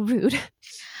be so rude.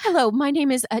 Hello, my name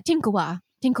is Tinkoa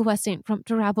St.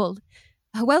 Frumpterapple.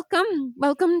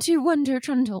 Welcome to Wonder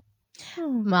Trundle.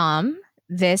 Mom,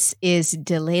 this is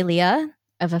Delalia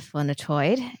of a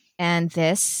Phonatoid, and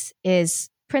this is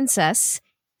Princess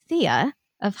Thea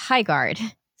of Highguard.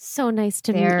 So nice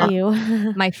to They're- meet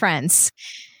you. My friends.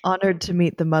 Honored to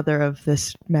meet the mother of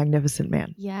this magnificent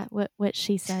man. Yeah, what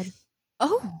she said.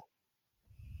 Oh,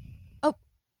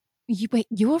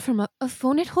 you're from a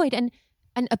Phonatoid and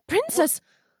a princess.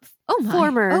 Oh my!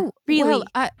 Former, really,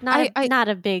 well, not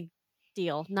a big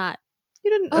deal. Not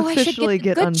You didn't Oh, I should officially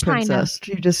get get the good china. unprincessed.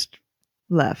 You just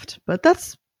left. But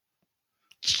that's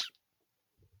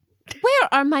Where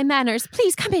are my manners?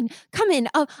 Please come in.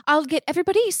 I'll get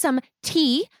everybody some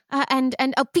tea. And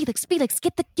Felix,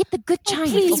 get the good china.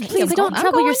 please, okay, I'm don't going,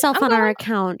 trouble I'm yourself going, on I'm our going.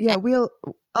 account. yeah.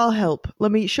 I'll help.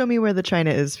 Show me where the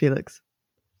china is, Felix.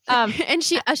 And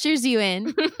she ushers you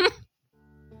in.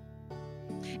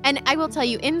 And I will tell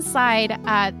you, inside,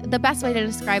 the best way to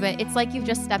describe it, it's like you've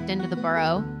just stepped into the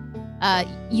burrow.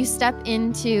 You step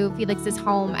into Felix's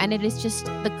home, and it is just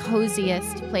the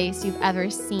coziest place you've ever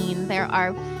seen. There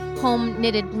are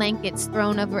home-knitted blankets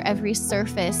thrown over every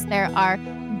surface. There are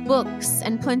books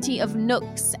and plenty of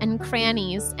nooks and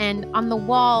crannies. And on the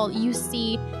wall, you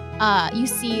see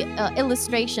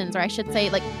illustrations, or I should say,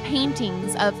 like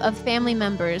paintings of family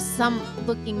members, some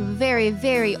looking very,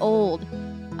 very old.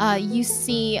 You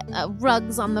see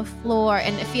rugs on the floor.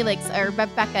 And Felix or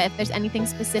Rebecca, if there's anything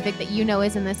specific that you know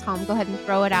is in this home, go ahead and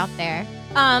throw it out there.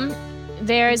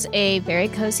 There's a very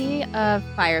cozy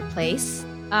fireplace.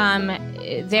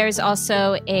 There's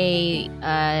also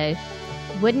a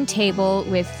wooden table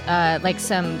with like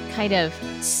some kind of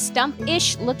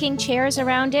stump-ish looking chairs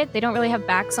around it. They don't really have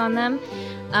backs on them.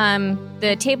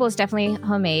 The table is definitely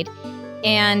homemade.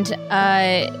 And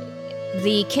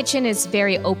the kitchen is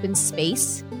very open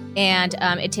space. And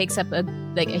it takes up a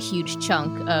huge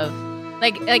chunk of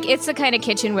like it's the kind of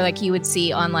kitchen where like you would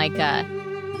see on like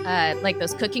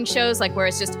those cooking shows, like where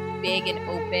it's just big and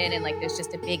open and like there's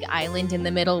just a big island in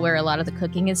the middle where a lot of the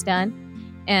cooking is done.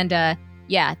 And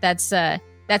yeah, that's a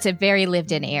very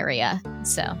lived in area.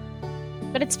 So,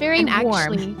 but it's very warm.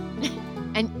 Actually,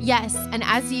 and yes, and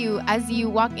as you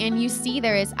walk in, you see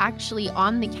there is actually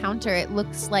on the counter, it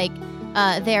looks like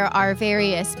there are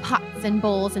various pots and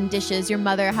bowls and dishes. Your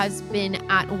mother has been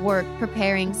at work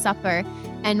preparing supper.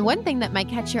 And one thing that might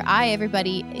catch your eye,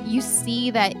 everybody, you see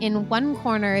that in one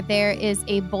corner there is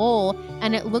a bowl,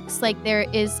 and it looks like there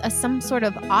is some sort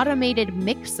of automated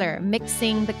mixer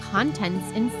mixing the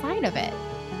contents inside of it.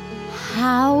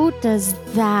 How does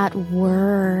that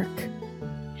work?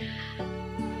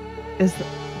 Is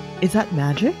that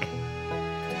magic?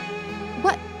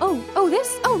 What? Oh,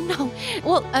 this? Oh, no.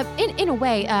 Well, in a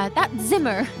way, that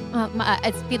Zimmer,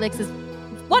 as Felix is...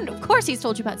 One, of course he's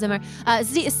told you about Zimmer.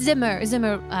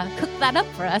 Zimmer cooked that up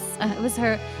for us. It was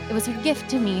her gift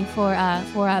to me for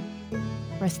a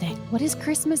birthday. What is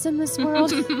Christmas in this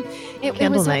world? It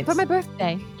was for my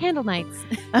birthday. Candle nights.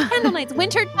 Candle nights.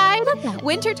 Wintertide.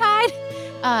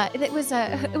 It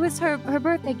was her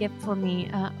birthday gift for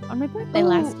me on my birthday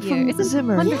last year. It's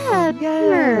Zimmer. wonderful. Yeah,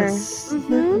 yes.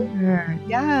 Zimmer.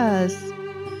 Yes.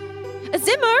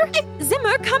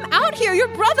 Zimmer, come out here. Your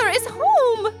brother is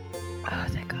home. Oh,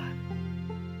 thank God.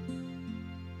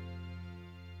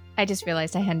 I just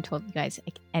realized I hadn't told you guys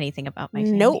anything about my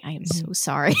family. Nope. I am so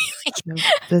sorry. No,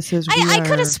 this is. I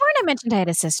could have sworn I mentioned I had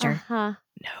a sister. Uh-huh.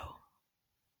 No.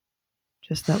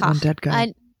 Just that one dead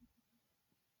guy.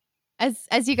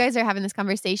 As you guys are having this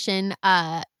conversation,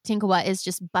 Tinkawa is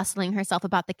just bustling herself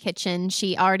about the kitchen.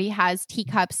 She already has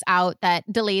teacups out that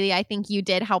Delalia, I think you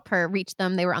did help her reach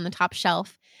them. They were on the top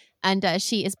shelf. And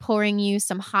she is pouring you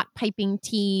some hot piping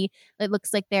tea. It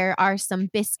looks like there are some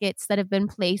biscuits that have been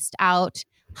placed out,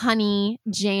 honey,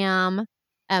 jam.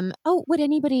 Would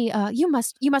anybody? You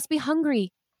must be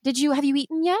hungry. Have you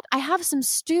eaten yet? I have some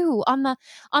stew on the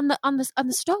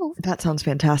stove. That sounds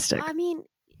fantastic. I mean,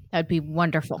 That'd be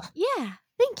wonderful. yeah,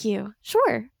 thank you.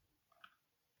 Sure.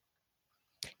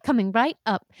 Coming right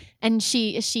up, and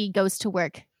she goes to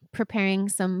work preparing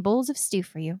some bowls of stew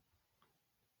for you.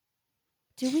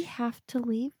 Do we have to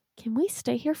leave? Can we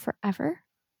stay here forever?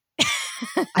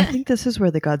 I think this is where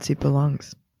the god seed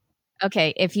belongs.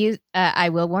 Okay, if you, I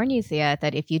will warn you, Thea,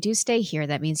 that if you do stay here,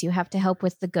 that means you have to help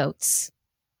with the goats.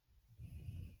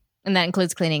 And that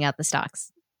includes cleaning out the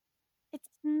stocks. It's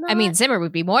not. I mean, Zimmer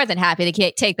would be more than happy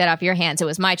to take that off your hands. It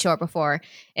was my chore before.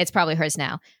 It's probably hers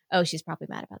now. Oh, she's probably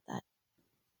mad about that.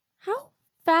 How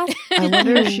fast? I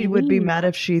wonder if she would be mad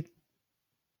if she...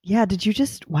 Yeah,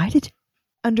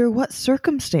 under what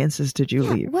circumstances did you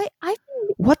leave? What?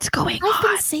 What's going I've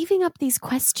been on? saving up these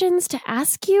questions to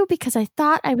ask you because I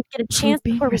thought I would get a chance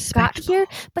being before we got here.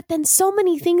 But then so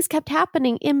many things kept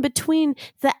happening in between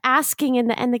the asking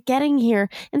and the getting here.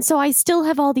 And so I still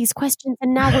have all these questions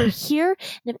and now we're here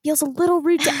and it feels a little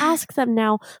rude to ask them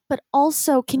now. But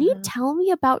also, can you tell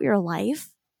me about your life?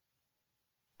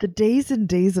 The days and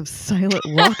days of silent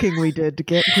walking we did to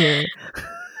get here.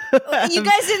 You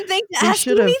guys didn't think to We ask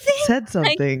should have anything? said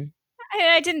something.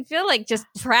 I didn't feel like just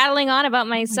prattling on about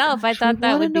myself. I thought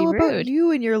that would be know about rude.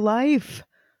 you and your life.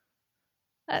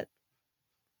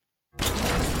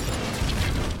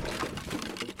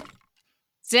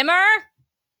 Zimmer,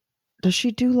 Does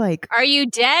she do are you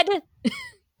dead?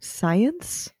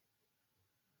 science?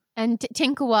 And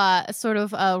Tinkawa sort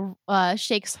of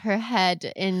shakes her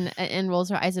head and rolls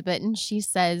her eyes a bit, and she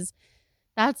says,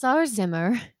 "That's our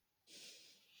Zimmer.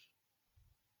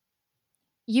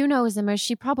 You know, Zimmer,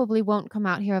 she probably won't come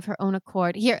out here of her own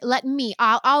accord. Here, let me.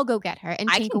 I'll go get her." And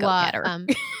I can go get her.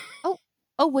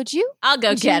 Oh, would you? I'll go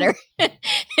Would get you? her.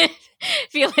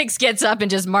 Felix gets up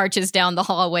and just marches down the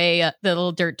hallway, the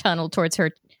little dirt tunnel towards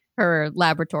her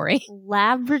laboratory. There's a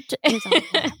laboratory in this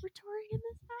house?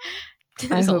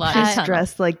 There's I a hope lot she's of tunnel.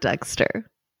 dressed like Dexter.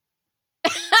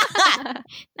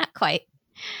 Not quite.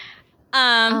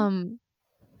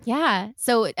 Yeah.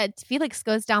 So Felix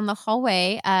goes down the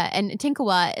hallway, and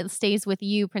Tinkawa stays with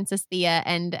you, Princess Thea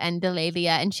and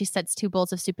Delalia, and she sets 2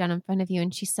 bowls of soup down in front of you,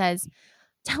 and she says,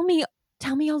 "Tell me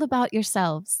all about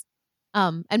yourselves."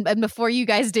 And before you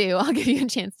guys do, I'll give you a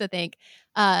chance to think.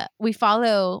 We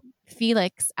follow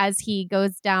Felix as he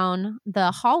goes down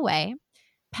the hallway,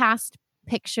 past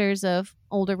pictures of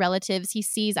older relatives. He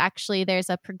sees actually there's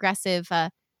a progressive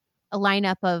a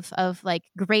lineup of like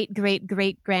great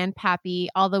grandpappy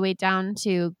all the way down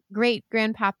to great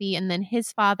grandpappy and then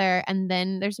his father, and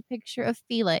then there's a picture of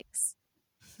Felix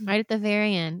right at the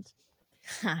very end.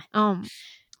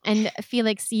 And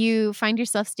Felix, you find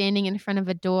yourself standing in front of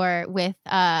a door with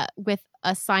a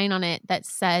sign on it that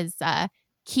says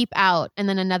 "Keep Out," and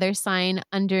then another sign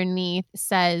underneath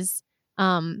says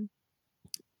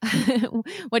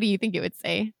what do you think it would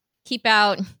say? Keep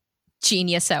out.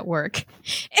 Genius at work.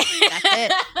 That's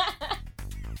it.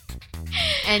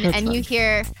 And you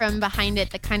hear from behind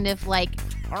it the kind of like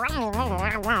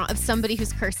of somebody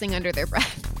who's cursing under their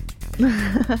breath.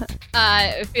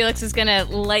 Felix is gonna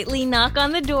lightly knock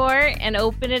on the door and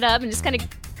open it up and just kind of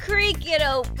creak it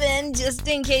open just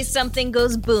in case something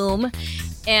goes boom.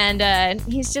 And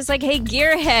he's just like, hey,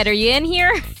 Gearhead, are you in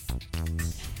here?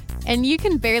 And you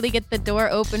can barely get the door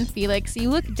open, Felix. You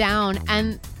look down,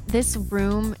 and this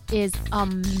room is a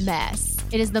mess.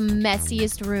 It is the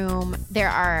messiest room. There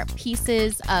are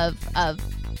pieces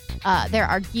there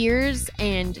are gears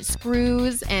and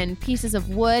screws and pieces of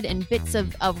wood and bits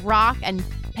of rock and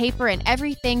paper and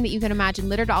everything that you can imagine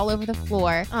littered all over the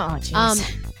floor. Oh, jeez.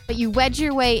 But you wedge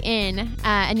your way in,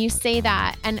 and you say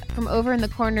that, and from over in the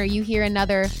corner, you hear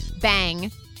another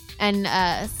bang, and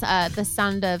the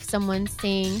sound of someone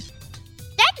saying,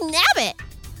 "Dagnabbit!"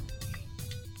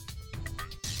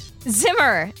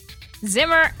 Zimmer,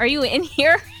 are you in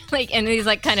here? And he's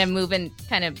like kind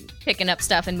of picking up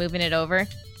stuff and moving it over.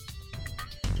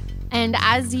 And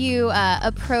as you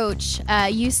approach,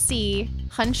 you see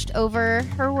hunched over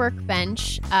her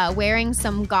workbench, wearing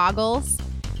some goggles,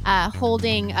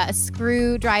 holding a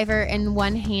screwdriver in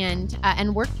one hand,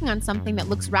 and working on something that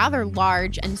looks rather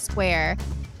large and square,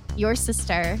 your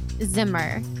sister,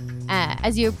 Zimmer.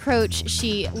 As you approach,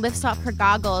 she lifts up her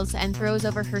goggles and throws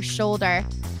over her shoulder,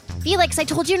 "Felix, I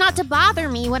told you not to bother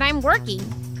me when I'm working."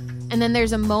 And then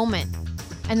there's a moment,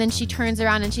 and then she turns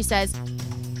around and she says,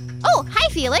 "Oh, hi,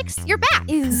 Felix. You're back."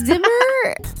 Is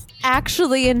Zimmer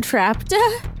actually entrapped?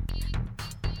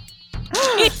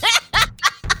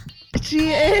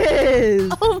 She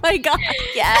is. Oh my god!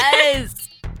 Yes.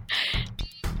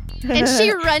 And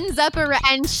she runs up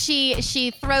and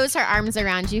she throws her arms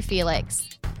around you, Felix.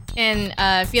 And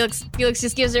Felix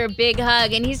just gives her a big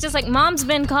hug, and he's just like, "Mom's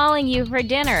been calling you for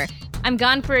dinner. I'm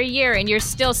gone for a year, and you're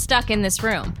still stuck in this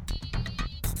room."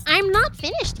 "I'm not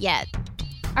finished yet."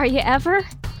 Are you ever?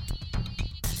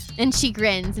 And she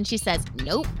grins and she says,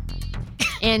 "Nope."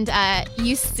 And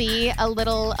you see a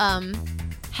little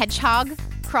hedgehog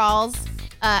crawls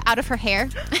out of her hair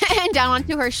and down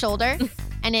onto her shoulder,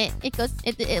 and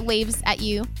it waves at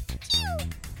you.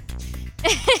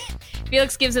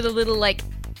 Felix gives it a little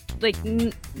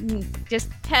just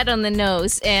pet on the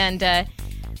nose, and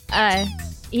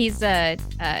he's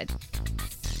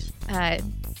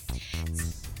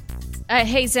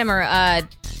hey Zimmer,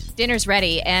 dinner's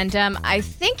ready, and I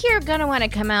think you're gonna want to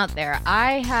come out there.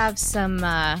 I have some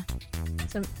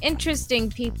interesting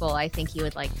people I think you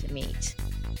would like to meet.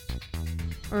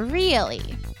 Really?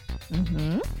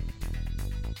 Mm-hmm.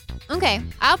 Okay,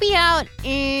 I'll be out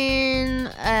in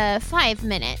 5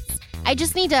 minutes. I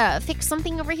just need to fix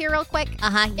something over here real quick.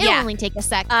 It'll only take a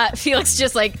sec. Felix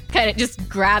just kind of just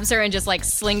grabs her and just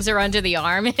slings her under the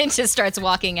arm and just starts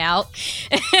walking out.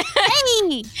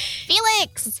 Hey,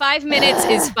 Felix! 5 minutes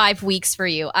is 5 weeks for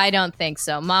you. I don't think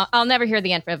so. Mom, I'll never hear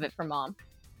the end of it from Mom.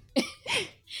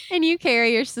 And you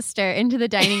carry your sister into the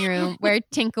dining room where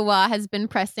Tinkawa has been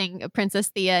pressing Princess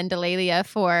Thea and Delalia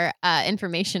for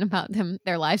information about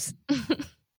their lives.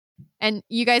 And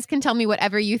you guys can tell me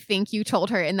whatever you think you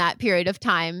told her in that period of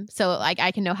time, so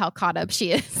I can know how caught up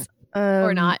she is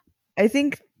or not. I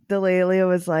think Delalia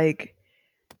was like,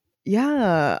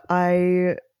 "Yeah,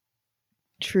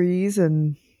 trees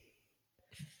and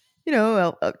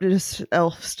just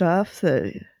elf stuff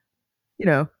that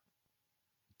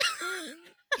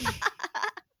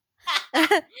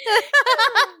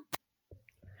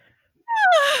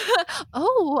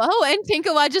Oh, and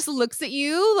Tinkawa just looks at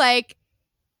you like,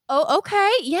 "Oh,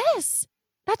 okay, yes,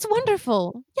 that's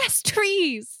wonderful. Yes,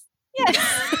 trees. Yes."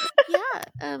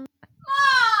 Yeah. Mom!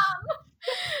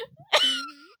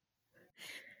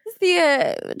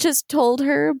 Thea just told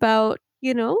her about,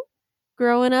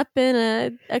 growing up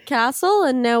in a castle,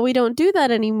 and now we don't do that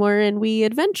anymore, and we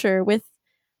adventure with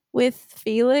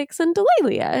Felix and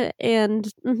Delalia,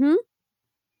 and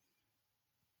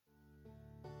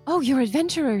 "Oh, you're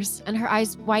adventurers," and her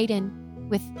eyes widen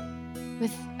with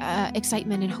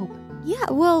excitement and hope. yeah,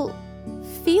 well,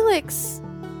 Felix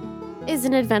is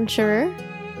an adventurer,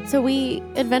 so we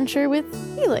adventure with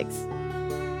Felix.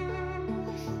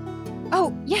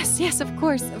 "Oh, yes, of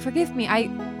course. Forgive me. I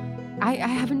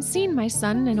haven't seen my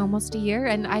son in almost a year,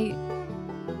 and I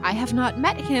have not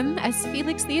met him as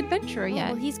Felix the Adventurer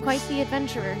yet." Well, he's quite the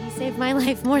adventurer. He saved my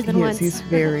life more than he once. is. He's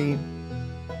very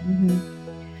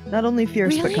not only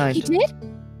fierce Really? but kind. He did?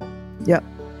 Yep.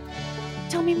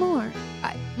 Tell me more.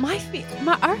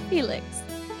 Our Felix.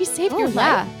 He saved your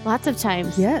yeah, life. lots of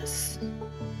times. Yes.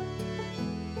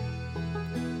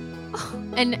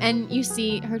 And you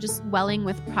see her just welling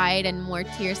with pride, and more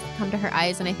tears come to her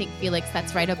eyes. And I think, Felix,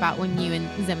 that's right about when you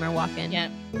and Zimmer walk in. Yeah.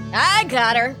 I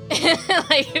got her.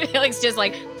 Felix just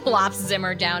plops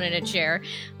Zimmer down in a chair.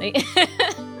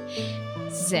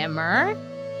 Zimmer,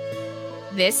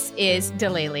 this is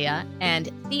Delalia and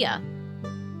Thea.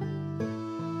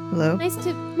 Hello. Nice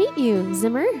to meet you,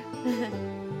 Zimmer.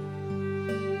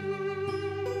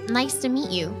 Nice to meet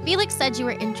you. Felix said you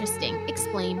were interesting.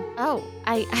 Explain. Oh,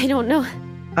 I don't know.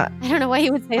 I don't know why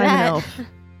you would say I'm that. an elf.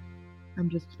 I'm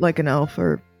just like an elf,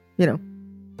 or You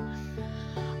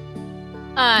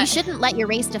shouldn't let your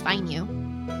race define you.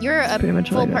 You're a Pretty much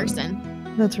full what I know.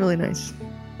 person. That's really nice.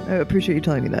 I appreciate you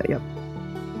telling me that. Yep.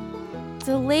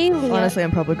 Delalia. Honestly,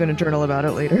 I'm probably going to journal about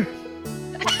it later.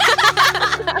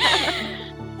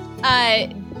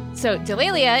 So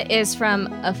Delalia is from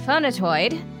a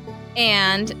phonatoid,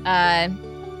 and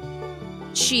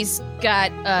she's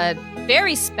got a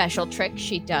very special trick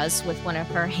she does with one of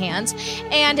her hands.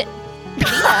 And Thea is...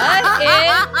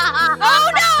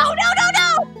 Oh, no!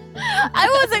 I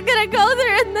wasn't gonna go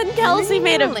there, and then Kelsey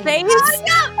made a Really? face.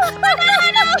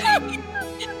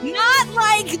 Not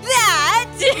like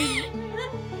that!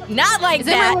 Not like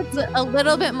Zimmer that! looks a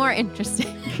little bit more interesting.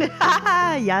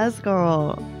 Yes,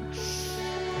 girl.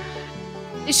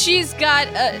 She's got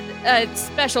a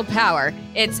special power.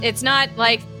 It's not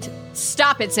like...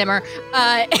 Stop it, Zimmer.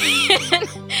 Like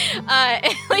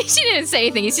she didn't say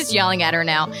anything. He's just yelling at her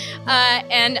now.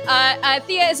 And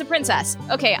Thea is a princess.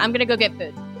 Okay, I'm gonna go get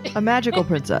food. A magical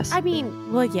princess. I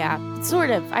mean, well, yeah, sort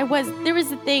of. There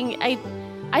was a thing.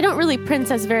 I don't really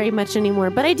princess very much anymore,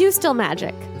 but I do still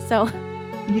magic. So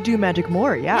You do magic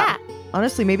more, yeah.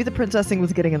 Honestly, maybe the princessing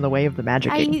was getting in the way of the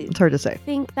magic. It's hard to say. I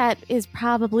think that is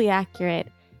probably accurate.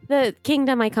 The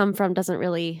kingdom I come from doesn't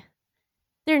really.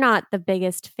 They're not the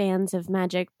biggest fans of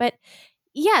magic, but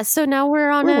yeah. So now we're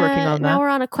We're working on that. we're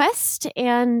on a quest,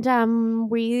 and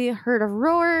we heard a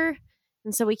roar,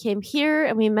 and so we came here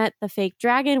and we met the fake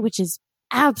dragon, which is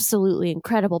absolutely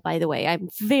incredible. By the way, I'm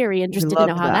very interested to know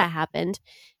loved how that. that happened,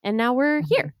 and now we're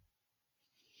here.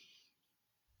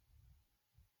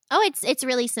 Oh, it's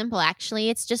really simple, actually.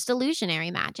 It's just illusionary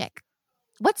magic.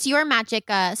 What's your magic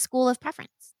school of preference?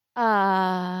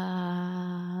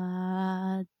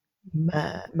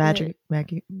 Magic.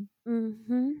 Maggie.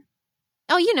 Mm-hmm.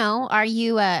 Oh, are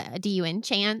you do you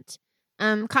enchant?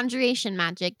 Conjuration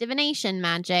magic, divination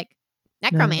magic,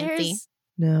 necromancy.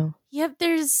 No. Yep,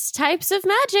 there's types of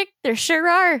magic. There sure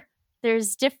are.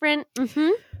 There's different. Mm-hmm.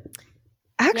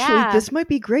 Actually, Yeah. this might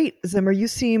be great, Zimmer. You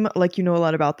seem like you know a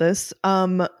lot about this.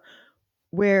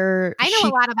 Where I know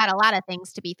a lot about a lot of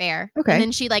things, to be fair. Okay. And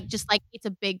then she just eats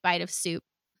a big bite of soup.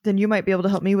 then you might be able to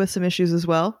help me with some issues as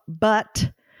well.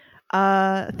 But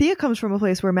Thea comes from a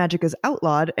place where magic is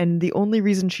outlawed, and the only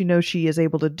reason she knows she is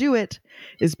able to do it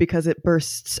is because it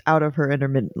bursts out of her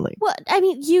intermittently. Well, I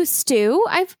mean, used to.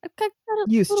 I've got a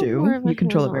Used little more to. of a You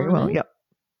control it handle very on well. it. Yep.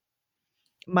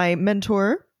 My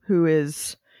mentor, who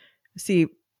is,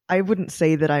 I wouldn't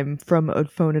say that I'm from a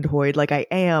Phonadhoid, like I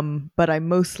am, but I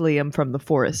mostly am from the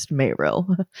forest,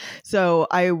 Mayril. So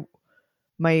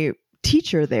my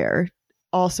teacher there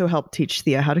also helped teach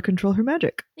Thea how to control her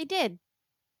magic. They did.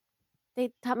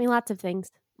 They taught me lots of things.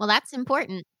 Well, that's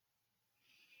important.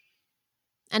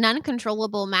 An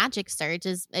uncontrollable magic surge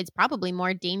is probably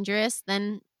more dangerous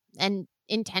than an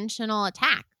intentional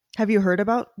attack. Have you heard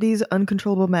about these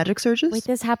uncontrollable magic surges? Wait,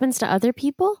 this happens to other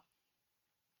people?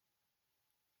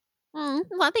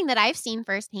 Nothing that I've seen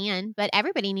firsthand, but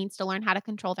everybody needs to learn how to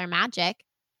control their magic.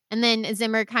 And then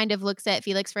Zimmer kind of looks at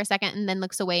Felix for a second and then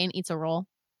looks away and eats a roll.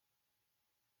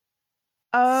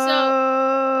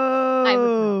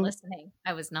 Oh.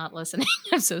 I was not listening.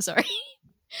 I'm so sorry.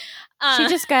 She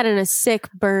just got in a sick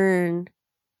burn.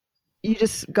 You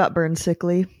just got burned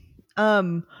sickly.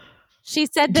 She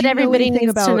said Do that you know everybody anything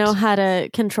needs to about- know how to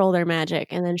control their magic,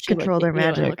 and then she Control looked their at you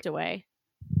and magic. looked away.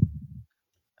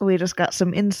 We just got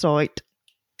some insight.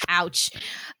 Ouch.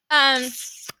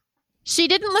 She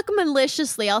didn't look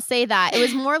maliciously, I'll say that. It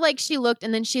was more like she looked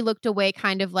and then she looked away,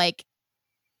 kind of like,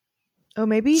 Oh,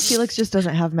 maybe Felix just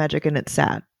doesn't have magic and it's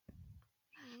sad.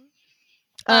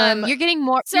 you're getting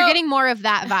more of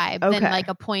that vibe than Okay. like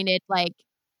a pointed, like,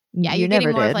 yeah, you you're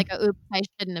never getting more did. of like a oops, I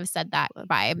shouldn't have said that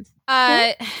vibe.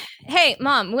 Hey,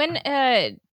 Mom, when's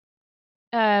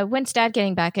Dad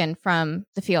getting back in from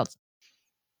the field?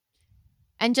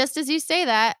 And just as you say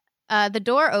that, the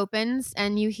door opens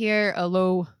and you hear a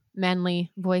low,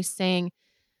 manly voice saying,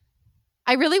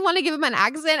 I really want to give him an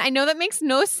accent. I know that makes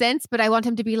no sense, but I want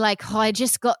him to be like, oh, I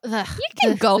just got the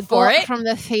go the for goat it. from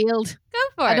the field. Go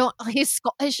for it. He's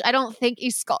Scottish. I don't think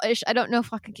he's Scottish. I don't know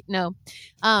if I can, no.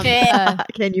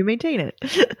 Can you maintain it?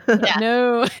 Yeah.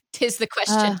 No. Tis the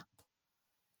question.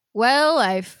 Well,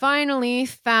 I finally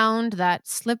found that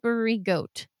slippery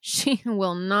goat. She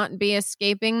will not be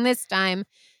escaping this time,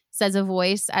 says a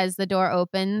voice as the door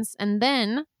opens. And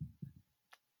then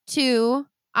new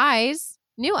eyes,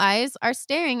 are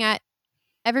staring at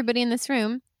everybody in this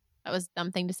room. That was a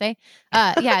dumb thing to say.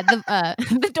 Yeah,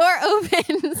 the door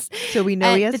opens. So we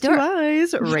know he has two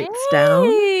eyes. Writes down.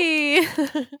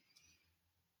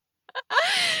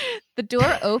 The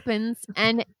door opens,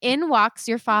 and in walks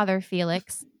your father,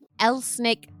 Felix,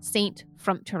 Elsnick Saint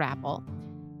Frumpterapple.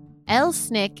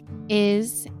 Elsnick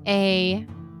is a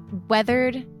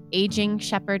weathered, aging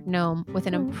shepherd gnome with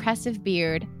an impressive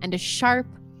beard and a sharp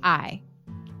eye.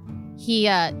 He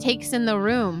takes in the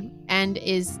room and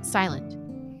is silent.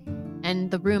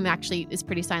 And the room actually is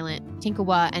pretty silent.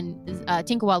 Tinkawa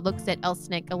looks at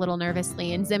Elsnick a little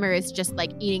nervously, and Zimmer is just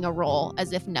like eating a roll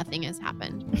as if nothing has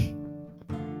happened.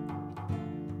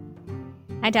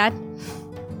 Hi, Dad.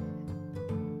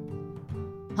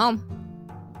 Home.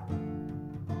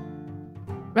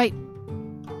 Right.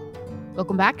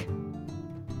 Welcome back.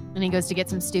 And he goes to get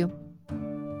some stew.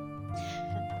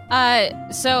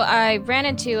 So I ran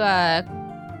into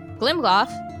Glimgloff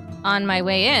on my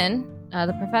way in,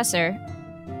 the professor.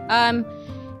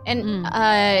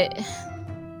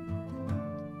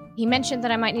 He mentioned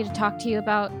that I might need to talk to you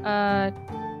about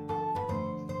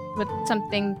with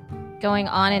something going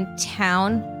on in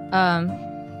town.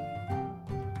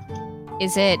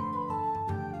 Is it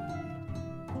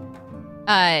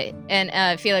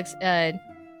and Felix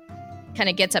kind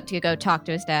of gets up to go talk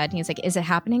to his dad, and he's like, is it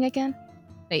happening again?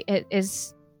 It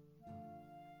is.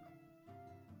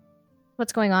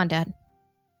 What's going on, Dad?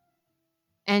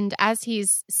 And as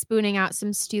he's spooning out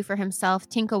some stew for himself,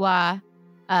 Tinkawa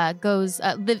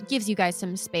gives you guys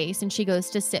some space, and she goes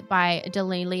to sit by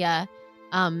Delalia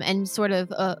and sort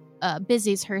of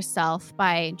busies herself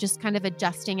by just kind of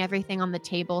adjusting everything on the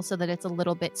table so that it's a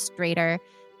little bit straighter.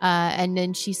 And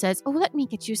then she says, "Oh, let me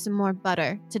get you some more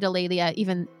butter," to Delalia,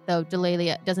 even though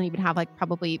Delalia doesn't even have like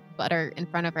probably butter in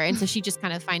front of her. And so she just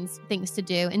kind of finds things to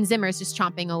do. And Zimmer's just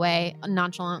chomping away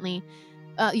nonchalantly.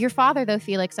 Your father, though,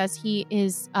 Felix, as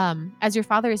your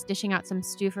father is dishing out some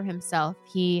stew for himself,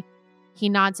 he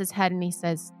nods his head and he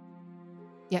says,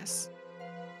 "Yes,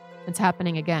 it's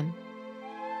happening again."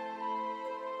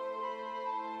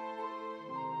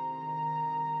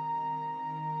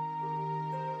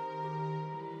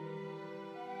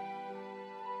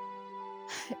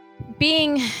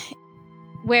 Being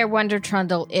where Wonder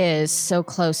Trundle is, so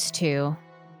close to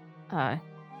the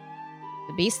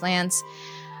Beastlands,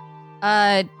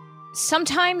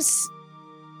 sometimes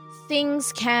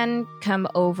things can come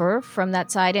over from that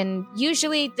side, and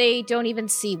usually they don't even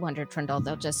see Wonder Trundle.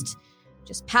 They'll just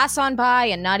pass on by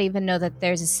and not even know that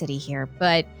there's a city here.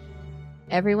 But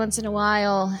every once in a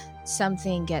while,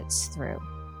 something gets through.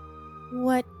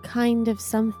 What kind of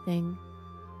something?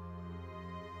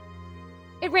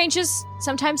 It ranges.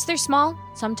 Sometimes they're small,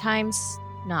 sometimes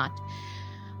not.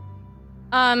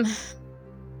 I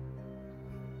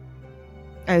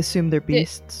assume they're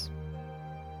beasts.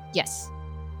 Yes.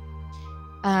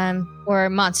 Or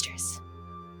monsters.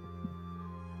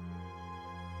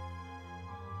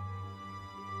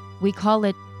 We call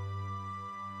it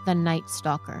the Night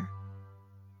Stalker.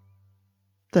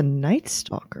 The Night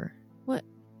Stalker? What?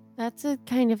 That's a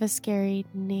kind of a scary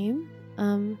name.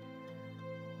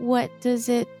 What does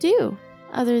it do?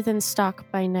 Other than stalk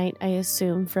by night, I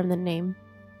assume, from the name.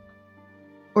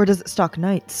 Or does it stalk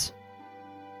knights?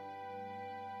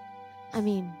 I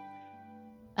mean...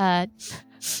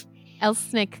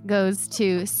 Elsnick goes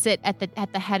to sit at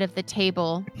the head of the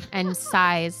table and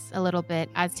sighs a little bit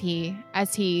as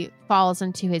he falls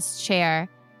into his chair.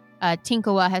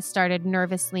 Tinkawa has started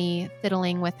nervously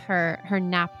fiddling with her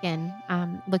napkin,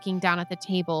 looking down at the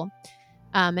table.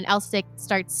 And Elsnick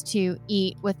starts to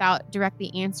eat without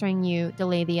directly answering you,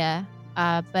 Delalia.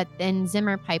 But then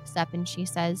Zimmer pipes up and she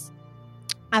says,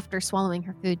 after swallowing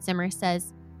her food, Zimmer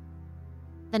says,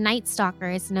 "The Night Stalker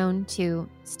is known to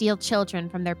steal children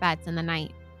from their beds in the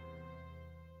night."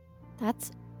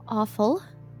 That's awful.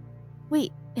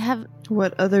 Wait,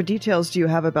 What other details do you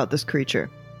have about this creature?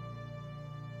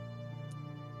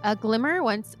 Glimmer,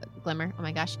 oh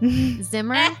my gosh.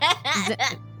 Zimmer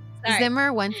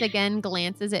once again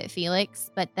glances at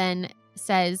Felix, but then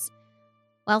says,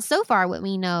 "Well, so far what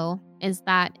we know is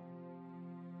that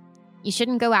you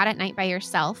shouldn't go out at night by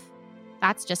yourself.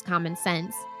 That's just common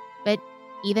sense. But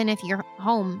even if you're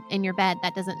home in your bed,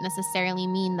 that doesn't necessarily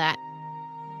mean that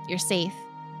you're safe.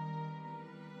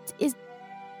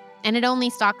 And it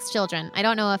only stalks children." I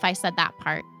don't know if I said that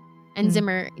part. And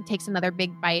Zimmer takes another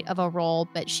big bite of a roll,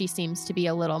 but she seems to be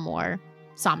a little more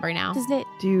somber now.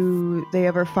 Do they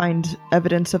ever find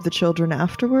evidence of the children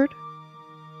afterward?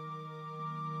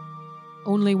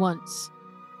 "Only once,"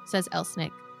 says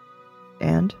Elsnick.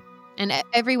 And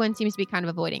everyone seems to be kind of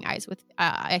avoiding eye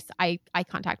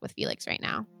contact with Felix right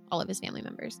now. All of his family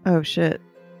members. Oh shit!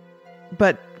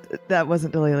 But that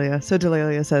wasn't Delilia. So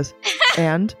Delilia says,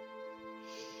 and?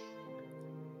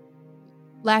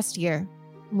 Last year,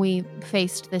 we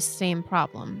faced this same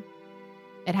problem.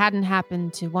 It hadn't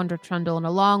happened to Wonder Trundle in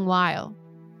a long while.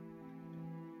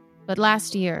 But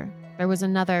last year, there was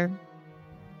another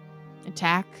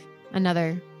attack,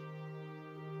 another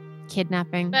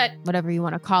kidnapping, But whatever you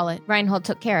want to call it. Reinhold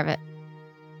took care of it.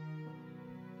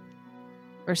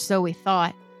 Or so we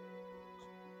thought.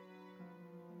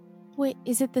 Wait,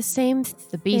 is it the same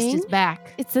The beast thing? is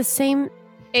back. It's the same...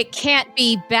 It can't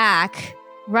be back.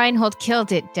 Reinhold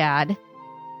killed it, Dad.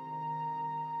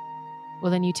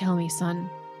 Well, then you tell me, son,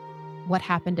 what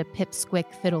happened to Pipsquick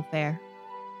Fiddlefair?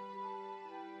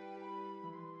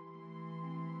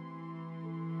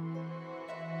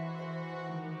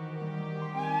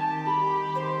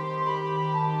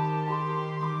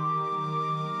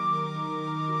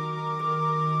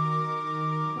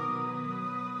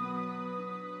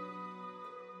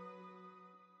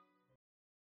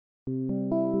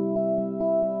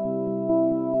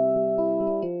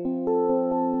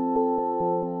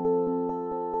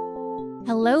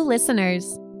 Hello,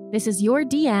 listeners. This is your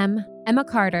DM, Emma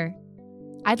Carter.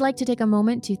 I'd like to take a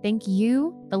moment to thank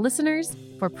you, the listeners,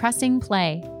 for pressing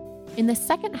play. In the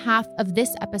second half of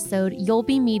this episode, you'll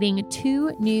be meeting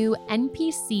 2 new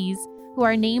NPCs who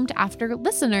are named after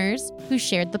listeners who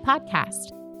shared the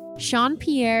podcast, Sean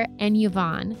Pierre and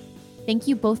Yvonne. Thank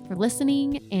you both for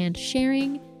listening and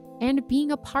sharing and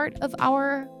being a part of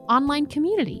our online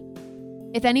community.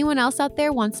 If anyone else out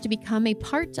there wants to become a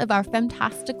part of our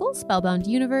fantastical Spellbound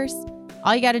universe,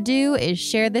 all you got to do is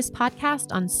share this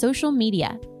podcast on social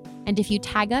media. And if you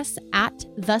tag us at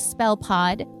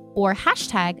 @TheSpellPod or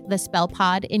hashtag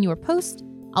 #TheSpellPod in your post,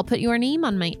 I'll put your name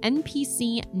on my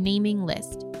NPC naming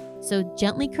list. So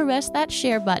gently caress that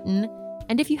share button.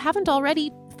 And if you haven't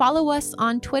already, follow us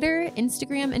on Twitter,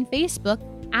 Instagram, and Facebook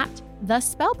at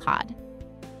 @TheSpellPod.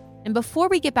 And before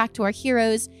we get back to our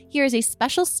heroes, here's a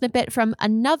special snippet from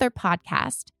another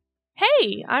podcast.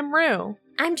 Hey, I'm Rue.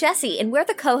 I'm Jessie, and we're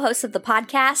the co-hosts of the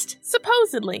podcast.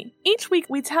 Supposedly, each week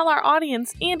we tell our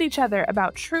audience and each other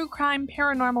about true crime,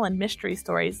 paranormal, and mystery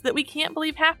stories that we can't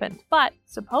believe happened, but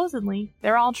supposedly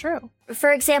they're all true.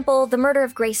 For example, the murder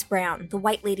of Grace Brown, the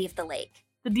White Lady of the Lake.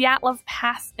 The Dyatlov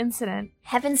Pass incident.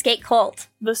 Heaven's Gate Cult.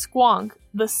 The Squonk,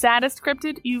 the saddest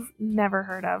cryptid you've never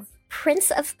heard of.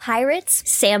 Prince of Pirates,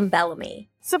 Sam Bellamy.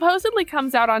 Supposedly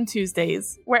comes out on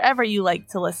Tuesdays, wherever you like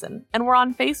to listen. And we're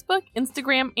on Facebook,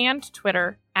 Instagram, and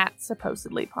Twitter at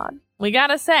SupposedlyPod. We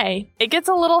gotta say, it gets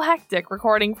a little hectic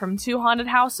recording from 2 haunted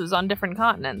houses on different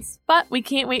continents. But we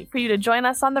can't wait for you to join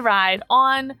us on the ride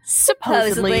on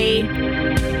Supposedly.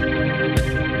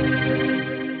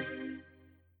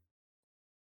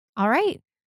 All right,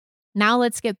 now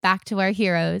let's get back to our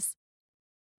heroes.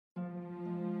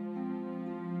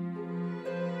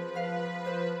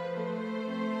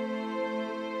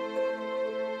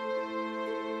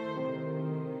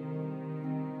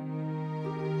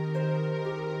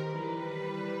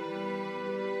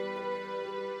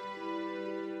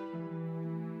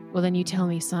 Well, then you tell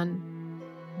me, son,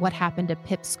 what happened to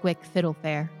Pipsquick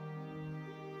Fiddlefair?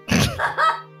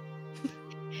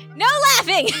 No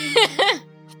laughing!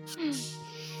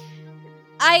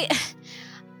 I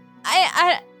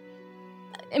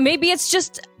maybe it's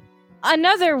just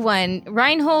another one.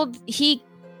 Reinhold, he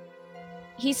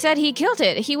said he killed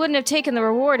it. He wouldn't have taken the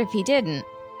reward if he didn't.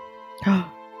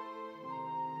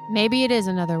 Maybe it is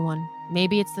another one.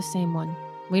 Maybe it's the same one.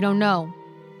 We don't know.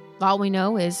 All we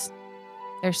know is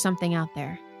there's something out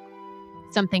there.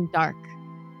 Something dark.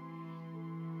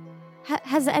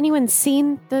 Has anyone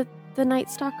seen the Night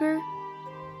Stalker?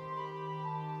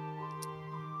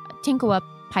 Tinkoa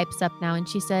pipes up now and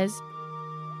she says,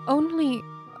 Only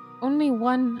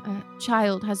one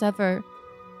child has ever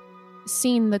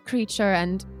seen the creature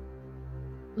and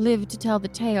lived to tell the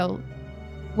tale.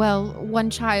 Well, one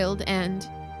child and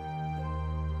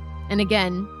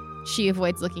again, she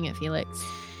avoids looking at Felix.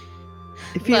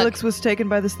 If Felix was taken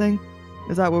by this thing?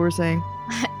 Is that what we're saying?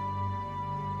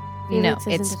 No, Felix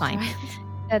isn't it's a fine. child.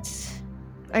 That's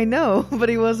I know, but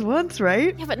he was once,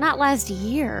 right? Yeah, but not last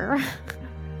year.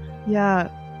 Yeah.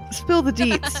 Spill the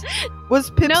deets.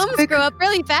 Was Gnomes Pipsquick... grow up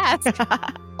really fast.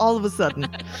 All of a sudden.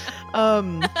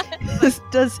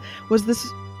 Was this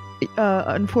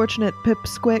unfortunate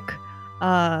Pipsquick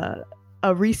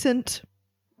a recent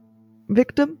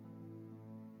victim?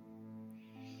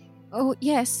 Oh,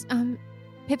 yes.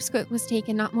 Pipsquick was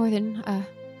taken not more than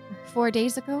 4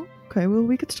 days ago. Okay, well,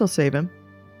 we could still save him.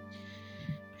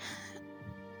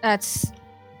 That's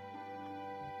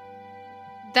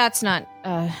not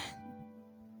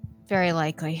very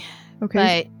likely.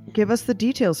 Okay. Give us the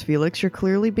details, Felix. You're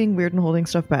clearly being weird and holding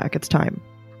stuff back. It's time.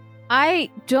 I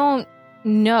don't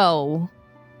know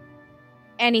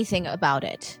anything about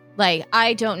it. Like,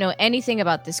 I don't know anything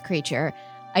about this creature.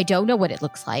 I don't know what it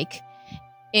looks like.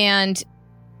 And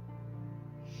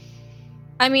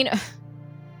I mean,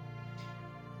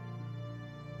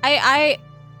 I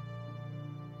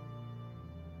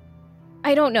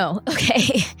don't know.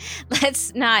 Okay.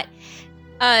 Let's not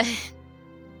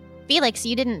Felix,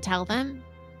 you didn't tell them?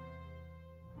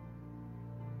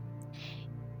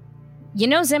 You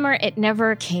know, Zimmer, it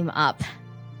never came up.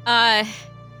 I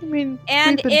mean,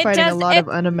 and we've been fighting a lot of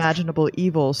unimaginable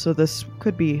evil, so this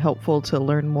could be helpful to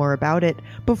learn more about it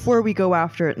before we go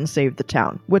after it and save the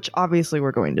town, which obviously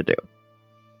we're going to do.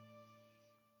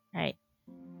 Right.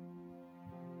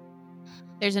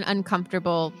 There's an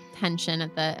uncomfortable tension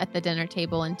at the dinner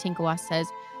table, and Tinkawa says,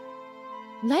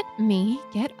 "Let me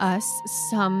get us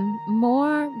some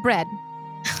more bread."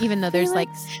 Even though there's like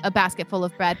a basket full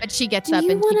of bread, but she gets up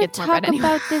and she gets more bread anyway. Do you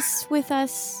want to talk about this with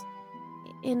us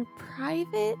in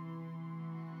private?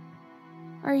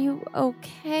 Are you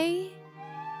okay?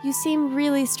 You seem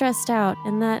really stressed out,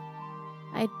 and that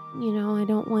I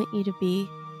don't want you to be,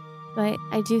 but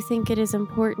I do think it is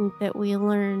important that we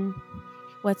learn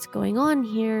what's going on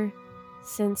here,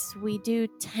 since we do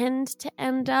tend to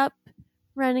end up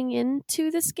running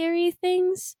into the scary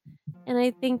things, and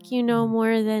I think you know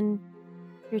more than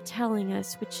you're telling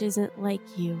us, which isn't like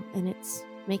you, and it's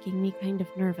making me kind of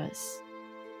nervous.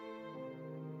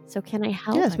 So can I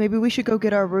help? Yes, maybe we should go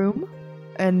get our room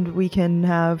and we can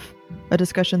have a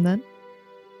discussion then.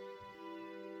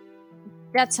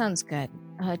 That sounds good.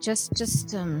 Just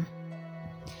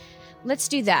let's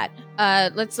do that.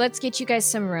 Let's get you guys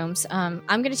some rooms. I'm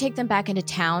gonna take them back into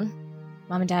town,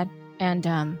 Mom and Dad,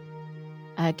 and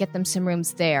get them some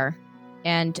rooms there.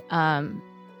 And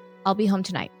I'll be home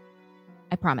tonight.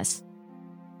 I promise.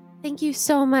 Thank you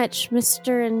so much,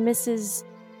 Mr. and Mrs.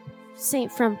 St.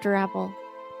 Frumpterapple.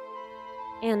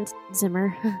 And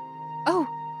Zimmer. Oh.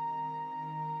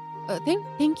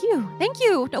 Thank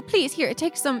you. No, please, here,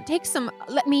 take some.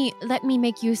 Let me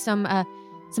make you some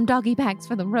doggy bags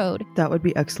for the road. That would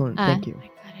be excellent. Thank you. Oh my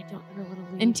God, I don't know what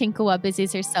to leave. And Tinkawa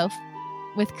busies herself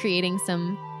with creating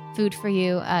some food for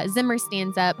you. Zimmer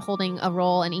stands up, holding a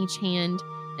roll in each hand,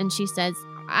 and she says,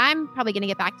 "I'm probably going to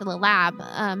get back to the lab,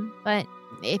 but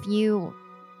if you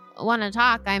want to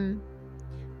talk,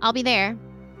 I'll be there."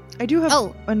 I do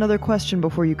have another question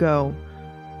before you go.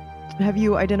 Have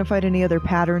you identified any other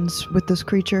patterns with this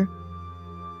creature?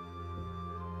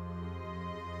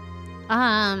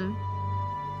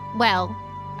 Well,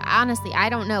 honestly, I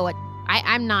don't know what.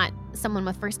 I'm not someone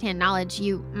with firsthand knowledge.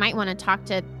 You might want to talk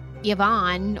to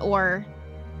Yvonne or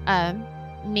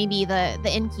maybe the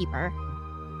innkeeper.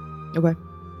 Okay.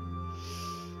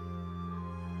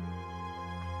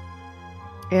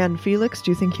 And Felix,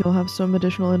 do you think he'll have some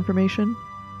additional information?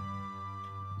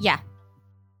 Yeah.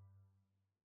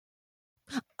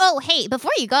 Oh, hey,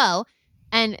 before you go,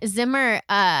 and Zimmer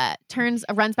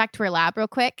runs back to her lab real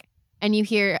quick, and you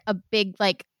hear a big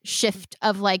shift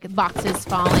of boxes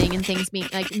falling and things being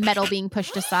metal being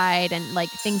pushed aside and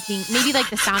things being maybe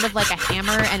the sound of a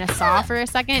hammer and a saw for a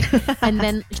second, and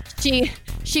then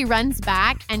she runs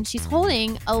back and she's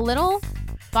holding a little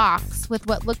box with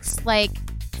what looks like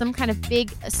some kind of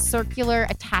big circular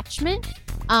attachment.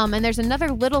 And there's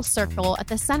another little circle at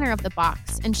the center of the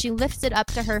box, and she lifts it up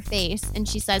to her face and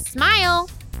she says, "Smile,"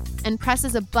 and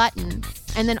presses a button.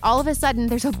 And then all of a sudden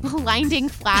there's a blinding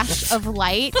flash of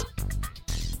light.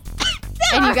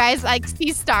 And you guys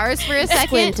see stars for a second.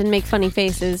 Squint and make funny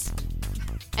faces.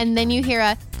 And then you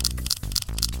hear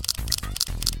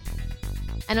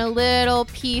and a little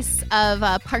piece of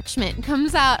parchment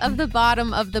comes out of the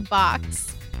bottom of the box.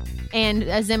 And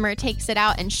Zimmer takes it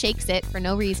out and shakes it for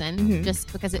no reason, just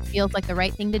because it feels like the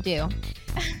right thing to do.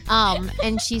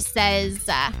 And she says,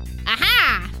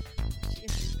 "Aha!"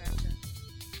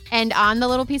 And on the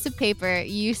little piece of paper,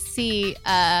 you see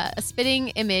a spitting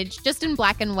image, just in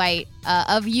black and white,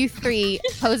 of you three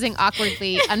posing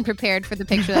awkwardly, unprepared for the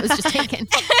picture that was just taken.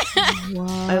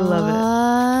 I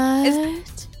love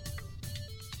it.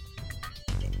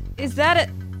 Is that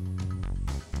a...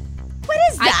 What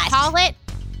is that? I call it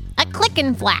a click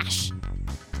and flash.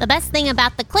 The best thing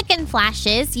about the click and flash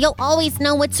is you'll always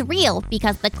know it's real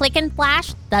because the click and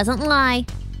flash doesn't lie.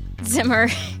 Zimmer,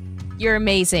 you're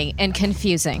amazing and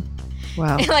confusing.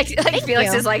 Wow. Felix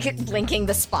is blinking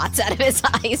the spots out of his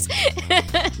eyes.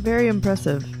 Very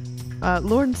impressive.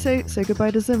 Lauren, say goodbye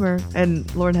to Zimmer.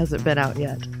 And Lauren hasn't been out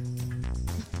yet.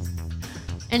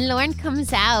 And Lauren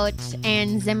comes out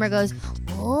and Zimmer goes,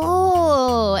 Oh,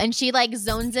 Ooh, and she like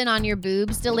zones in on your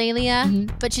boobs, Delalia,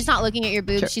 Mhm. but she's not looking at your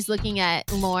boobs. Sure. She's looking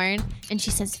at Lorne, and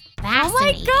she says, Oh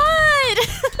my "Fascinating." god!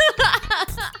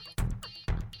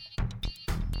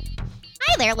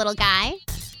 Hi there, little guy.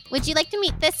 Would you like to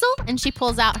meet Thistle? And she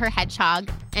pulls out her hedgehog,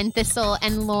 and Thistle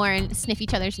and Lorne sniff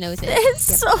each other's noses.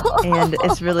 It's so. And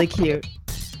it's really cute.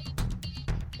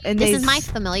 And This they is my s-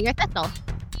 familiar Thistle.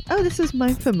 Oh, this is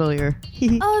my familiar.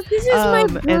 Oh, this is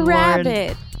and my Lauren-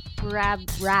 rabbit.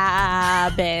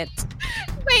 Rabbit.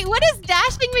 Wait, what has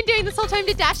Dashing been doing this whole time?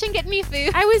 Did Dashing get any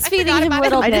food? I was feeding forgot him about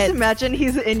little I just bits. imagine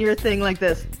he's in your thing like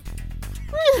this.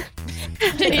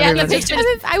 Yeah, Everybody. he's just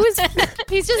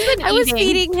he's just been I was eating.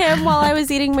 feeding him while I was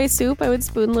eating my soup. I would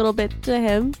spoon a little bit to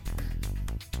him.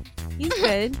 He's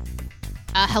good.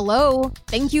 Hello.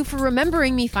 Thank you for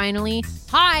remembering me finally.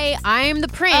 Hi, I'm the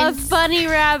prince. Funny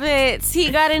rabbits.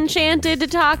 He got enchanted to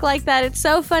talk like that. It's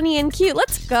so funny and cute.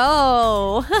 Let's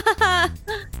go.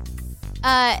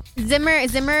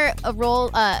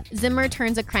 Zimmer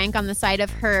turns a crank on the side of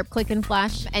her click and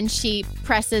flash, and she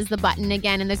presses the button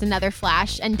again, and there's another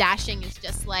flash, and Dashing is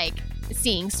just like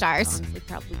seeing stars. Honestly,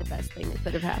 probably the best thing that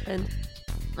could have happened.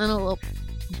 And a little.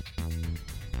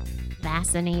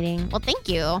 Fascinating. Well, thank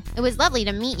you. It was lovely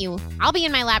to meet you. I'll be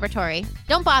in my laboratory.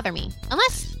 Don't bother me.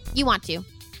 Unless you want to.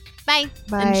 Bye.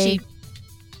 Bye. And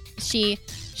she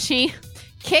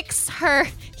kicks her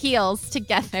heels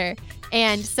together,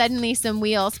 and suddenly some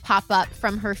wheels pop up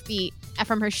from her feet,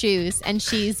 from her shoes, and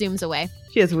she zooms away.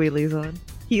 She has wheelies on.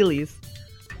 Heelys.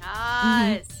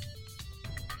 Yes.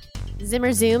 Zimmer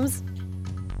zooms.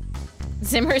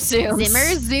 Zimmer zooms.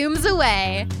 Zimmer zooms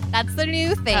away. That's the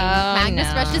new thing. Oh, Magnus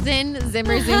no. rushes in,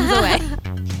 Zimmer zooms away.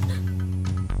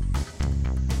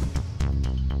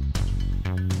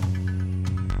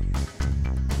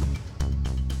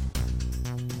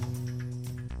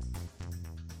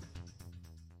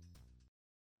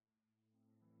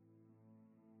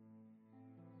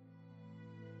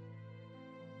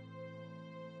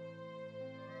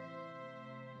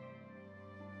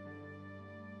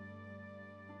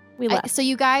 We left. So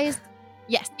you guys,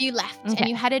 yes, you left Okay. and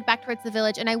you headed back towards the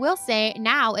village. And I will say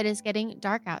now it is getting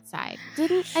dark outside.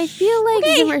 Didn't I feel like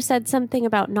Okay. Zimmer said something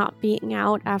about not being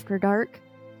out after dark?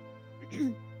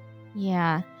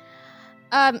 Yeah.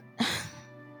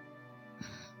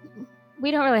 We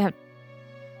don't really have.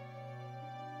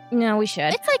 No, we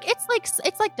should.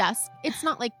 It's like dusk. It's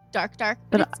not like dark, but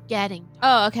But it's getting dark.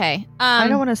 Oh, okay. I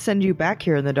don't want to send you back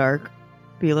here in the dark,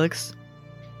 Felix.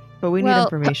 But we need Well-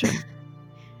 information.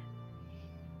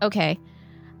 Okay.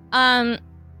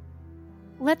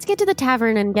 Let's get to the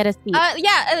tavern and get a seat.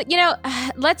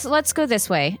 Let's go this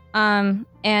way. And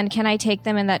can I take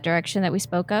them in that direction that we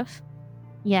spoke of?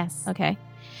 Yes. Okay.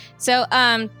 So,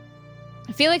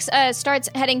 Felix starts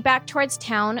heading back towards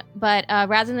town, but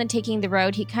rather than taking the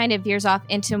road, he kind of veers off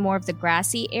into more of the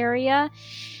grassy area,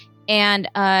 and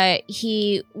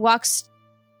he walks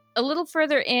a little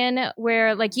further in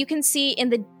where, like, you can see in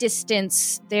the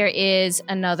distance there is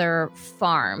another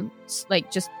farm, like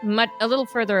just a little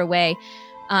further away,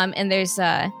 and there's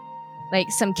like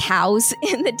some cows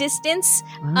in the distance.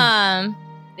 Wow.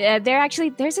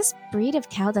 There's this breed of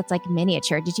cow that's like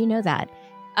miniature. Did you know that?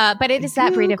 But it is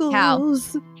that breed of cow.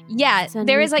 Googles. Yeah, Send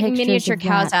there me is like pictures miniature of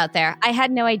cows that. out there. I had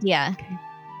no idea.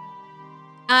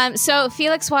 Okay. So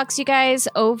Felix walks you guys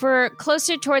over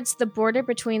closer towards the border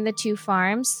between the two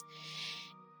farms.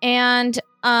 And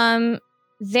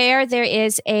there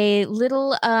is a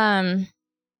little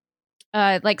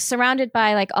like surrounded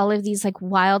by like all of these like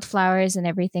wildflowers and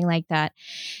everything like that.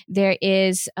 There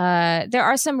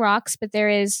are some rocks, but there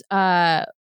is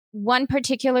one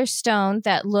particular stone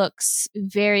that looks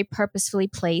very purposefully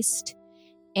placed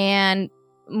and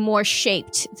more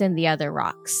shaped than the other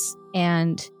rocks.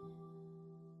 And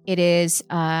it is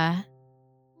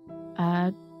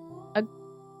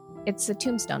it's a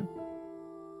tombstone.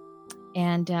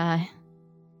 And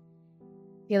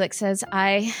Felix says,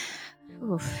 I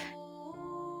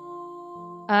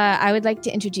would like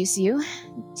to introduce you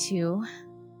to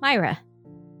Myra.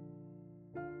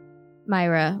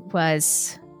 Myra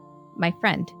was my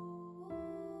friend.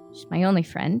 She's my only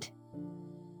friend.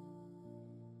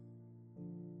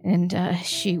 And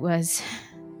she was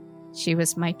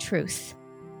my truth.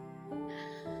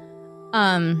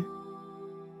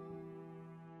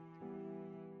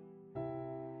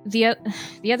 The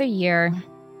other year,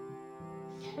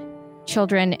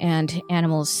 children and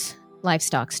animals,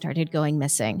 livestock started going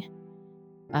missing.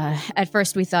 At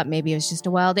first, we thought maybe it was just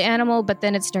a wild animal, but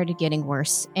then it started getting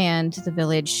worse, and the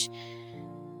village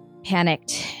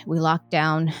panicked. We locked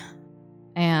down,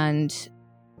 and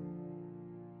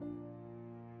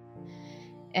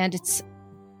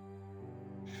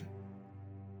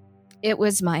it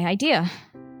was my idea.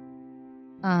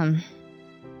 The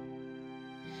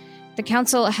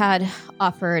council had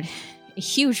offered a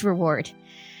huge reward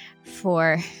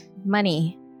for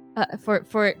money, for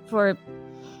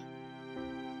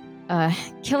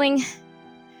killing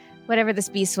whatever this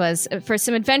beast was, for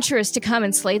some adventurers to come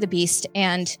and slay the beast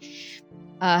and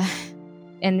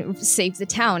save the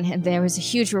town. And there was a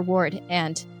huge reward.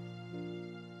 And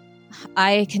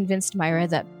I convinced Myra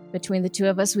that between the two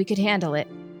of us, we could handle it.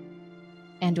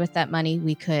 And with that money,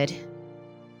 we could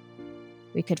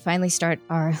finally start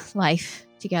our life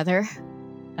together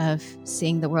of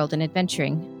seeing the world and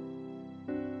adventuring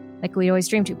like we always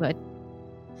dreamed we would.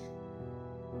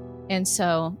 And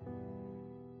so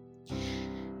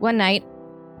one night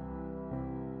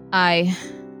I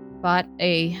bought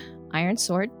a iron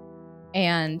sword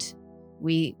and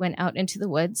we went out into the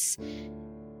woods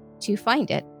to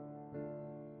find it.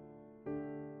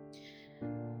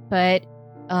 But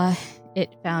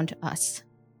it found us.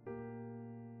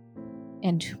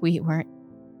 And we weren't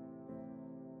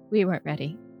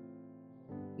ready.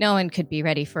 No one could be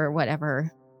ready for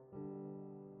whatever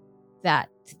that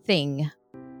thing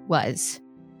was.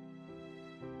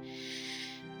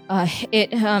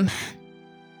 It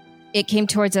came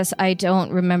towards us. I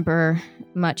don't remember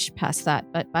much past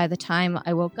that, but by the time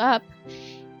I woke up,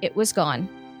 it was gone.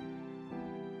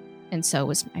 And so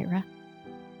was Myra.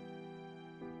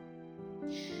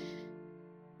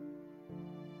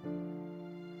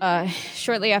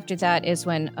 Shortly after that is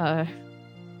when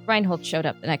Reinhold showed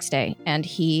up the next day, and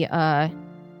he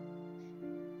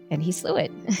slew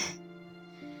it.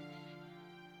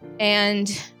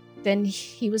 And then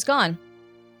he was gone.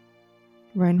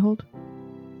 Reinhold.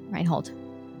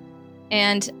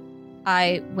 And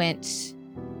I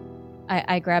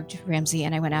grabbed Ramsey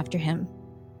and I went after him.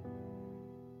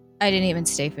 I didn't even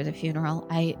stay for the funeral.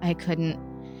 I couldn't.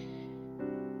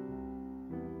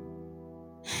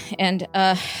 And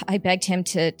I begged him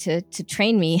to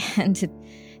train me and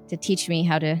to teach me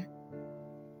how to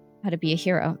be a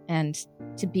hero and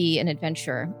to be an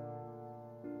adventurer.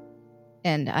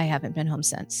 And I haven't been home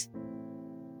since.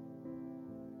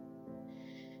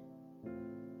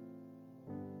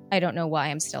 I don't know why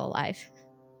I'm still alive.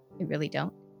 I really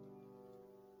don't.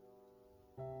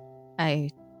 I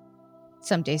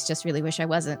some days just really wish I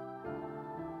wasn't.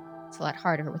 It's a lot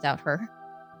harder without her.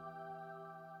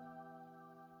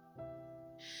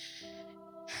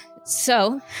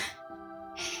 So,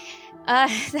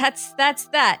 that's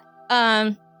that.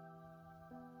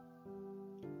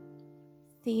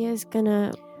 Thea's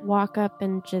gonna walk up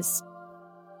and just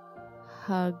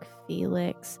hug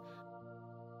Felix.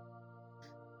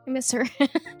 I miss her.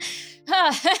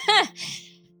 That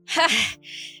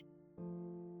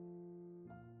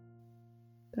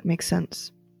makes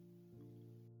sense.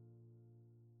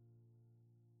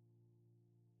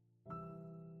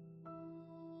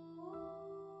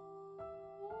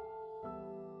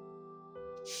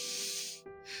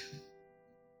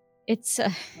 It's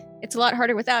a lot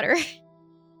harder without her.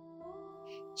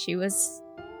 She was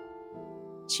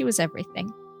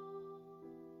everything.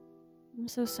 I'm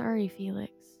so sorry,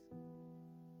 Felix.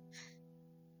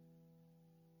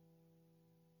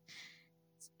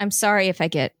 I'm sorry if I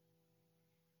get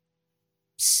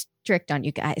strict on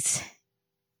you guys.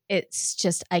 It's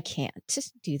just, I can't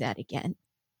do that again.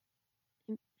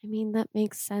 I mean, that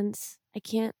makes sense. I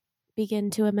can't begin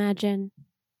to imagine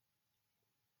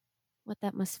what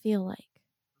that must feel like.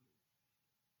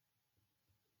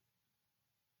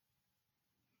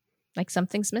 Like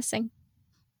something's missing.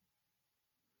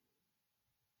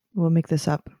 We'll make this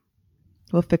up.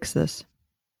 We'll fix this.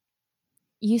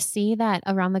 You see that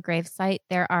around the gravesite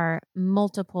there are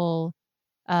multiple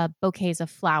bouquets of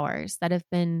flowers that have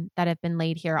been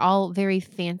laid here, all very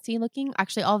fancy looking,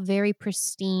 actually all very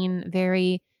pristine,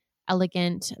 very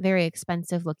elegant, very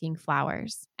expensive looking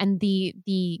flowers. And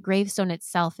the gravestone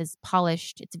itself is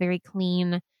polished. It's very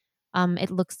clean. It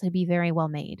looks to be very well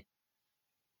made.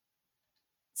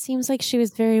 Seems like she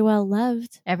was very well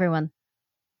loved. Everyone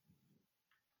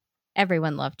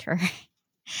loved her.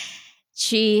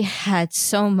 She had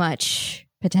so much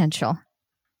potential.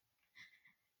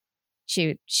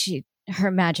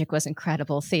 Her magic was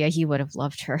incredible. Thea, you would have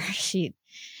loved her. She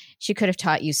could have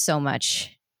taught you so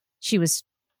much. She was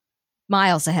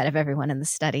miles ahead of everyone in the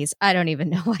studies. I don't even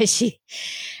know why she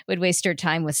would waste her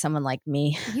time with someone like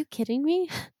me. Are you kidding me?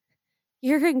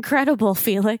 You're incredible,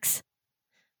 Felix.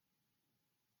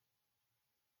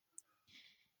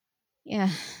 Yeah.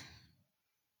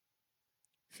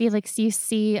 Felix, you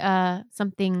see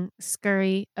something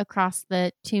scurry across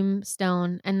the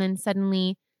tombstone, and then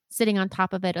suddenly sitting on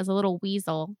top of it is a little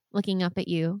weasel looking up at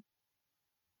you.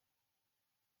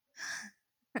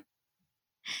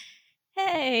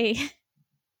 Hey.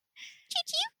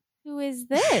 Who is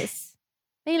this?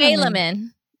 Balamin.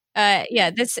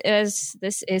 This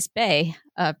is Bay.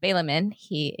 Balamin.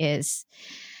 He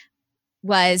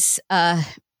was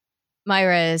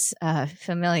Myra's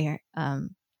familiar,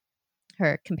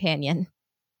 her companion.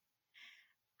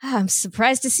 I'm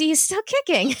surprised to see you still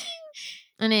kicking.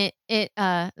 And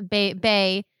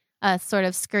Bay sort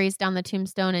of scurries down the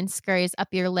tombstone and scurries up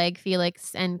your leg,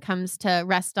 Felix, and comes to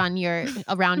rest on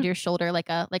around your shoulder like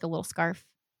a little scarf.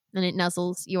 And it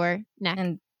nuzzles your neck.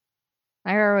 And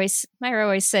Myra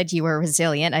always said you were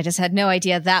resilient. I just had no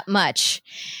idea that much.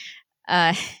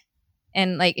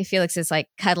 And like Felix is like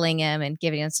cuddling him and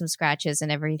giving him some scratches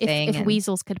and everything. If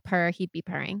weasels could purr, he'd be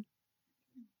purring.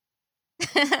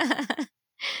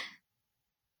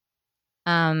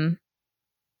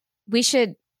 We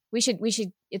should.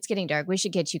 It's getting dark. We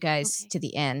should get you guys to the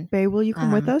inn. Bay, will you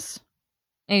come with us?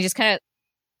 And he just kind of,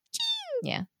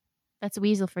 yeah. That's a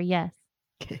weasel for yes.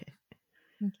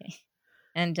 Okay.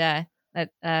 And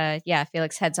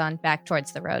Felix heads on back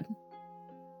towards the road.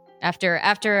 After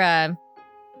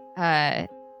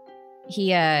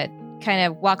he kind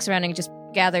of walks around and just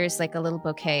gathers like a little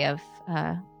bouquet of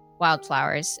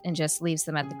wildflowers and just leaves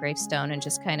them at the gravestone and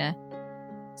just kind of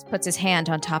puts his hand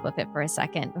on top of it for a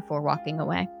second before walking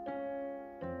away.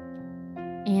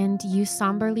 And you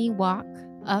somberly walk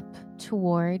up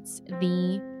towards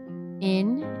the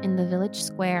inn in the village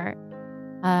square.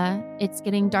 It's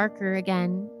getting darker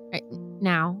again.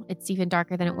 Now it's even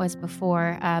darker than it was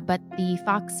before, but the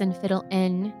Fox and Fiddle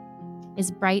Inn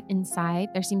is bright inside.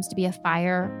 There seems to be a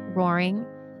fire roaring.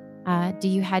 Do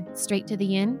you head straight to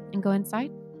the inn and go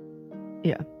inside?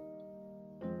 Yeah.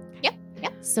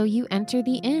 Yep. So you enter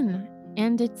the inn,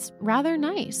 and it's rather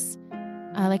nice.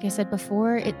 Like I said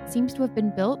before, it seems to have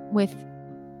been built with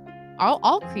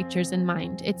all creatures in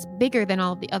mind. It's bigger than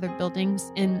all of the other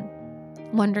buildings in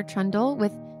Wonder Trundle,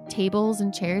 with tables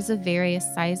and chairs of various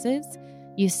sizes.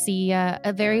 You see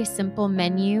a very simple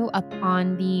menu up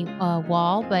on the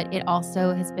wall, but it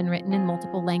also has been written in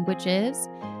multiple languages.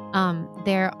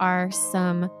 There are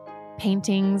some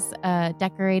paintings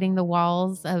decorating the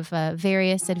walls of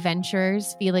various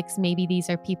adventurers. Felix, maybe these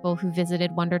are people who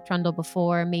visited Wonder Trundle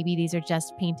before. Maybe these are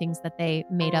just paintings that they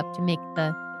made up to make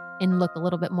the inn look a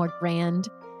little bit more grand.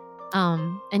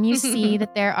 And you see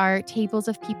that there are tables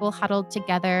of people huddled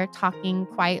together, talking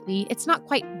quietly. It's not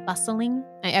quite bustling.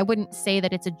 I wouldn't say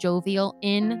that it's a jovial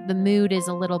inn. The mood is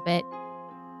a little bit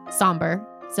somber.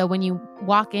 So when you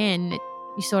walk in,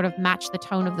 you sort of match the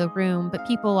tone of the room, but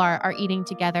people are eating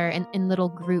together in little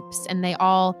groups, and they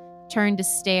all turn to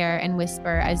stare and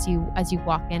whisper as you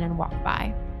walk in and walk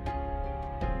by.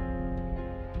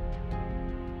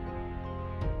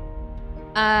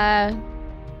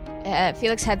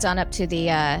 Felix heads on up to the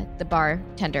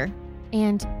bartender.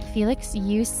 And Felix,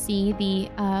 you see the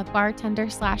bartender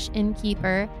 /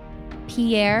 innkeeper,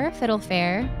 Pierre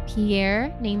Fiddlefair.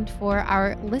 Pierre, named for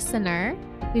our listener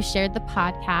who shared the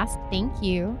podcast. Thank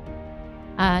you.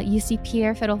 You see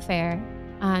Pierre Fiddlefair,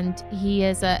 and he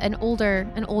is an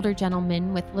older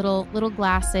gentleman with little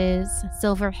glasses,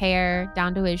 silver hair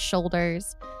down to his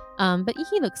shoulders, but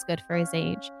he looks good for his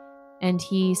age. And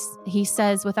he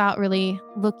says, without really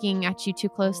looking at you too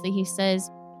closely, he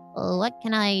says, "What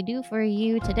can I do for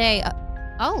you today?"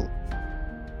 Oh,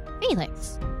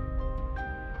 Felix.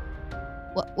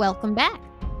 Welcome back.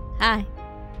 Hi.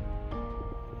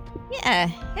 Yeah.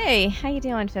 Hey, how you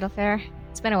doing, Fiddlefair?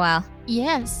 It's been a while.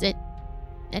 Yes, it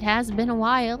has been a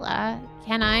while.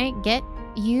 Can I get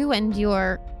you and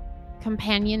your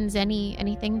companions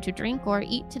anything to drink or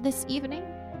eat to this evening?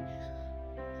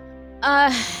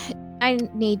 I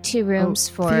need 2 rooms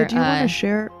for. Thea, do you want to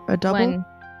share a double?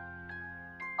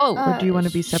 Or do you want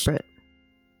to be separate?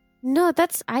 No,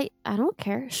 that's I don't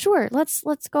care. Sure, let's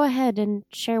go ahead and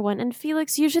share one. And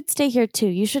Felix, you should stay here too.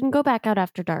 You shouldn't go back out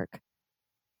after dark.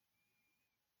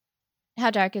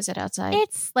 How dark is it outside?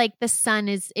 It's like the sun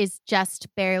is just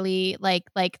barely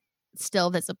like still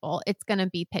visible. It's gonna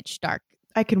be pitch dark.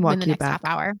 I can walk in the you next back. half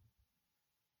hour.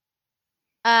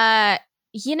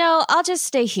 I'll just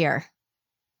stay here.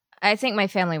 I think my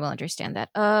family will understand that.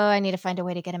 Oh, I need to find a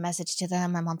way to get a message to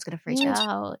them. My mom's gonna freak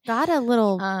out. Got a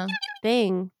little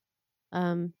thing.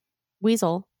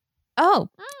 Weasel. Oh.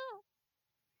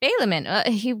 Balamin.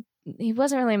 He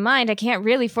wasn't really mind. I can't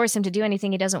really force him to do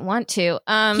anything he doesn't want to.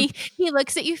 He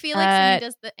looks at you, Felix, and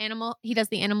he does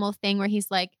the animal thing where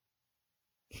he's like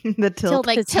the tilt.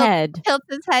 Tilts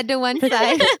his head to one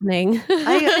side.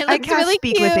 I can't really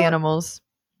speak cute. with animals.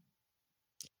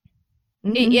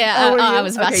 Mm-hmm. Yeah, I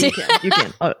was about to. You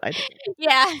can. Oh, I did.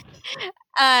 Yeah.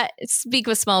 Speak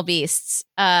with small beasts.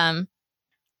 And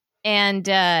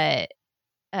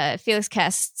Felix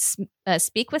casts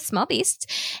Speak with Small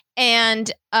Beasts,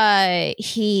 and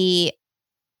he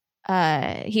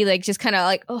like just kind of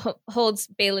like holds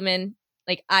Balaam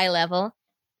like eye level.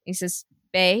 He says,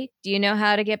 "Bay, do you know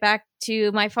how to get back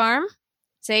to my farm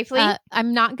safely?"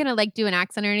 I'm not gonna like do an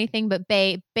accent or anything, but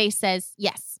Bay says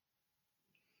yes.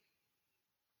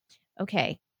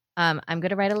 Okay. I'm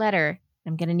gonna write a letter.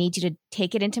 I'm gonna need you to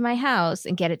take it into my house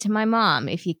and get it to my mom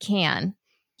if you can.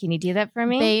 Can you do that for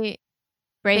me?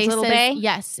 Brave little says Bay?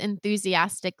 yes,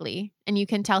 enthusiastically. And you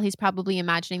can tell he's probably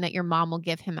imagining that your mom will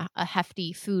give him a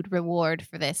hefty food reward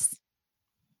for this.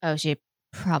 Oh, she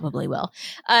probably will.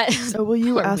 So will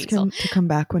you Poor ask weasel. him to come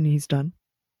back when he's done?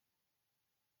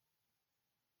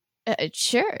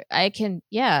 Sure, I can.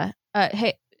 Yeah.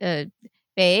 Hey,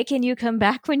 Bay, can you come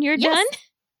back when you're Yes. done?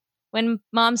 When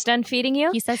mom's done feeding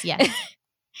you? He says yes.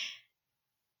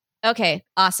 Okay,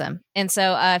 awesome. And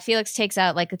so Felix takes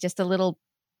out like just a little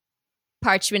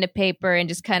parchment of paper and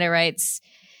just kind of writes,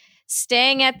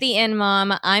 "Staying at the inn,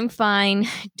 Mom. I'm fine.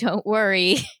 Don't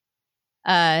worry.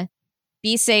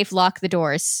 Be safe. Lock the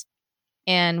doors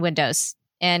and windows."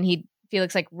 And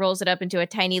Felix like rolls it up into a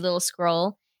tiny little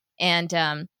scroll. And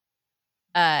how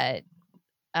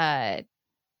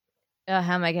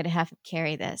am I going to have him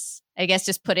carry this? I guess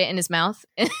just put it in his mouth.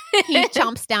 He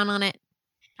chomps down on it.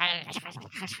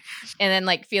 And then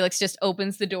like Felix just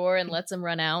opens the door and lets him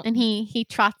run out. And he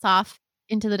trots off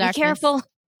into the darkness. Be careful.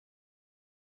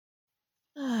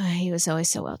 He was always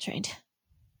so well trained.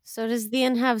 So does the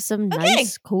inn have some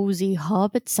nice, cozy,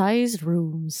 hobbit-sized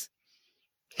rooms?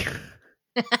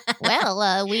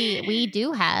 Well, we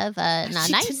do have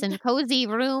nice and cozy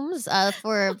rooms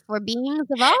for beings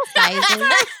of all sizes.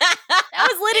 That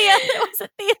was Lydia. It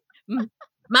wasn't the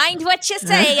Mind what you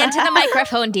say into the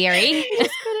microphone, dearie. I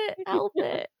just couldn't help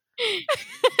it.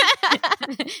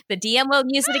 The DM will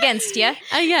use it against you.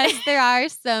 Yes, there are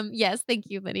some. Yes, thank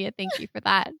you, Lydia. Thank you for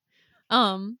that.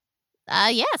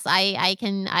 Yes, I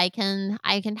can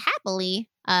happily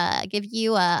give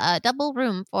you a double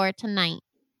room for tonight.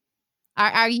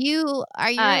 Are your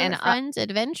friends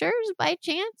adventurers by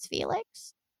chance,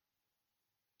 Felix?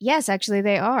 Yes, actually,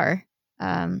 they are.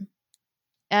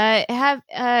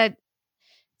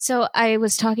 So I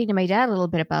was talking to my dad a little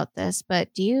bit about this,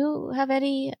 but do you have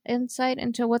any insight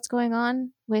into what's going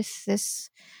on with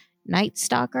this Night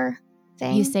Stalker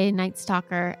thing? You say Night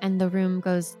Stalker, and the room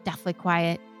goes deathly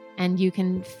quiet, and you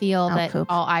can feel that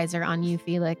all eyes are on you,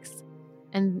 Felix.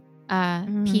 And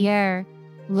Pierre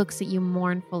looks at you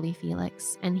mournfully,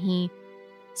 Felix, and he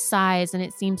sighs, and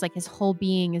it seems like his whole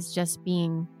being is just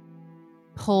being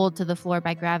pulled to the floor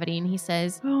by gravity, and he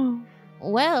says, Oh,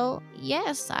 well,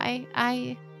 yes,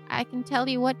 I can tell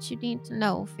you what you need to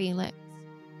know, Felix.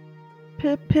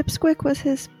 Pipsqueak was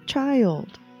his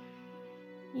child.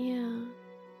 Yeah.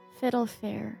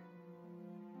 Fiddlefair.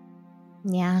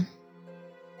 Yeah.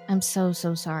 I'm so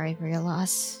sorry for your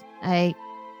loss. I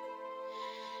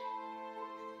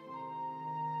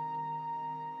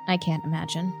can't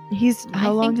imagine.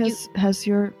 How long has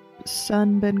your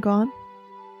son been gone?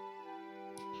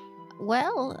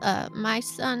 Well, my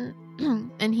son,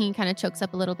 and he kind of chokes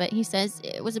up a little bit. He says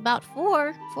it was about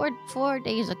four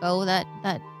days ago that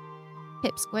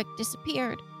Pipsqueak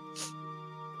disappeared.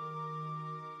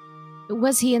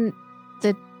 Was he in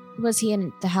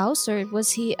the house, or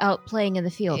was he out playing in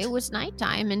the field? It was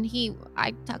nighttime, and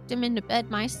I tucked him into bed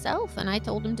myself, and I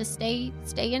told him to stay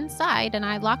inside, and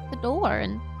I locked the door,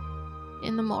 and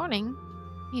in the morning,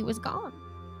 he was gone.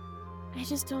 I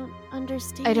just don't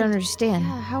understand. I don't understand.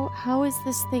 Yeah, how is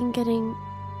this thing getting...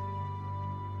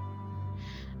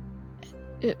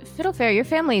 Fiddlefair, your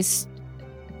family's...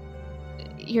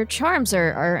 Your charms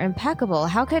are impeccable.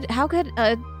 How could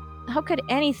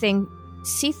anything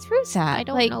see through that? I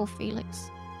don't know, Felix.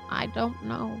 I don't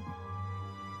know.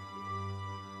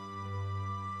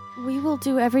 We will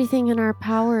do everything in our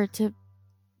power to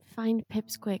find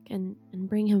Pipsqueak and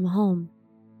bring him home.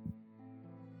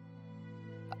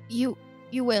 You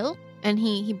will? And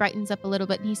he brightens up a little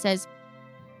bit, and he says,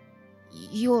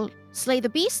 you'll slay the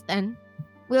beast then,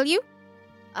 will you?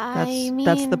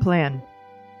 That's the plan.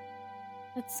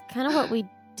 That's kind of what we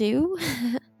do.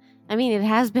 I mean, it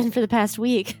has been for the past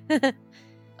week.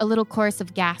 A little chorus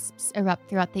of gasps erupt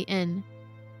throughout the inn,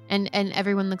 and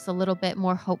everyone looks a little bit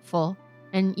more hopeful.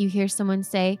 And you hear someone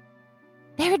say,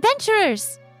 they're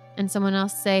adventurers! And someone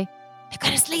else say, they're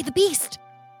gonna slay the beast!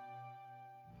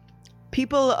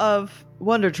 People of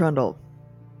Wonder Trundle,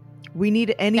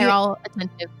 They're all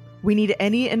attentive. We need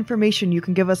any information you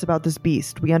can give us about this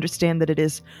beast. We understand that it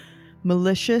is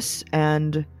malicious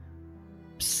and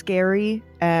scary,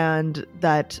 and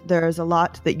that there is a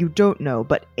lot that you don't know,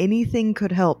 but anything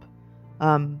could help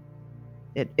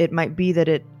It might be that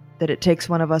it takes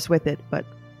one of us with it, but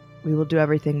we will do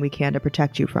everything we can to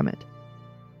protect you from it.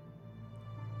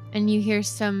 And you hear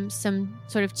some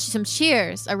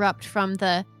cheers erupt from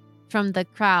the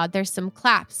crowd. There's some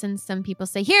claps and some people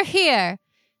say, "Hear, hear!"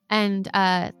 And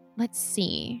let's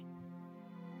see.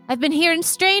 "I've been hearing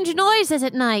strange noises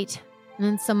at night." And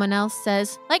then someone else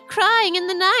says, "Like crying in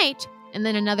the night." And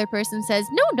then another person says,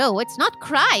 No, it's not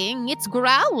crying, it's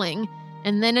growling."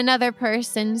 And then another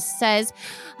person says,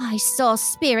 "I saw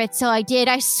spirits, so I did.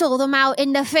 I saw them out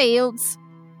in the fields."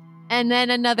 And then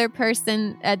another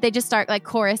person, they just start like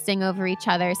chorusing over each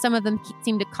other. Some of them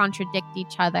seem to contradict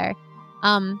each other.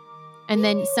 And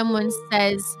then someone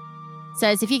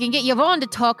says, "If you can get Yvonne to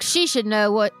talk, she should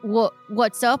know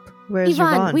what's up." Where's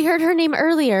Yvonne? We heard her name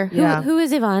earlier. Yeah. Who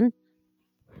is Yvonne?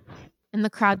 And the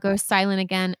crowd goes silent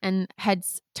again, and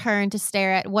heads turn to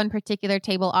stare at one particular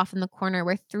table off in the corner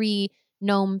where 3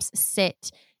 gnomes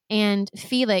sit. And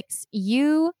Felix,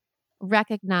 you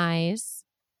recognize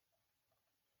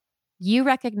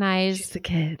She's the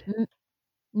kid.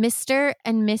 Mr.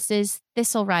 and Mrs.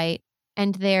 Thistlewright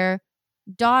and their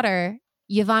daughter,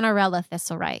 Yvonnearella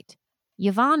Thistlewright.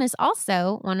 Yvonne is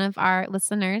also one of our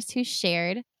listeners who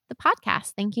shared the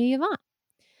podcast. Thank you,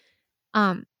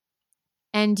 Yvonne.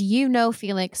 And you know,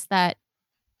 Felix, that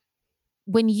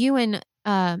when you and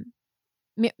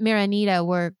Miranita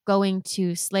were going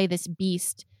to slay this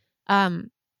beast,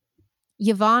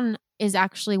 Yvonne is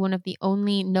actually one of the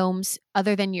only gnomes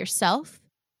other than yourself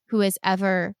who has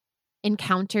ever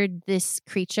encountered this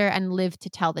creature and lived to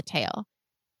tell the tale.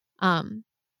 And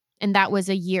that was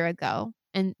a year ago.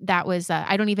 And that was,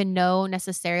 I don't even know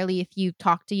necessarily if you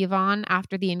talked to Yvonne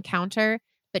after the encounter,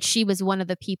 but she was one of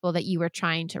the people that you were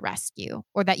trying to rescue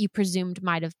or that you presumed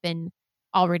might have been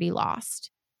already lost.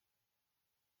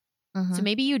 Mm-hmm. So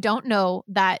maybe you don't know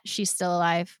that she's still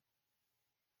alive.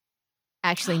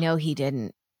 Actually, no, he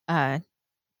didn't.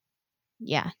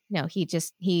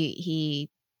 He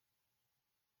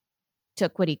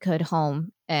took what he could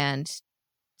home and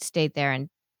stayed there and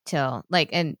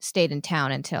stayed in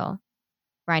town until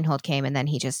Reinhold came, and then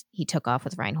he took off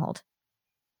with Reinhold.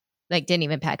 Didn't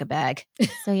even pack a bag.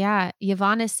 So yeah,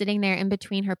 Yvonne is sitting there in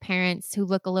between her parents who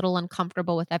look a little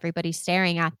uncomfortable with everybody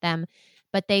staring at them,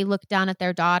 but they look down at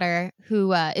their daughter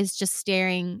who is just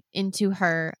staring into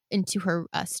her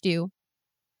stew.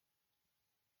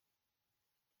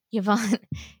 Yvonne,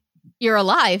 you're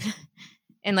alive.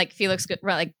 And Felix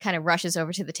kind of rushes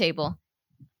over to the table.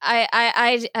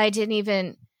 I didn't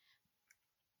even.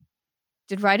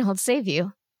 Did Reinhold save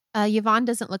you? Yvonne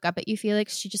doesn't look up at you,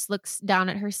 Felix. She just looks down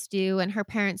at her stew, and her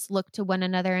parents look to one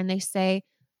another and they say,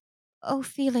 "Oh,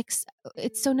 Felix,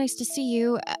 it's so nice to see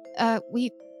you.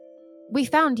 We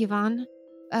found Yvonne.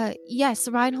 Yes,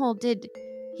 Reinhold did.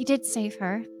 He did save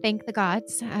her. Thank the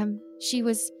gods. She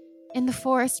was in the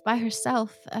forest by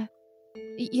herself.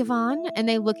 Yvonne," and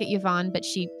they look at Yvonne, but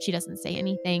she doesn't say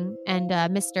anything. And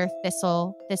Mr.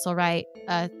 Thistlewright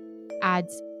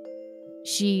adds,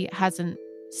 "She hasn't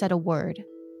said a word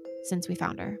since we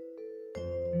found her."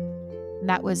 And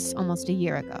that was almost a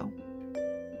year ago.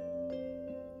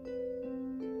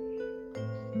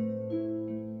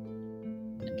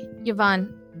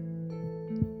 Yvonne,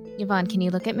 can you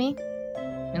look at me?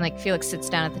 And Felix sits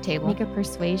down at the table. Make a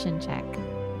persuasion check.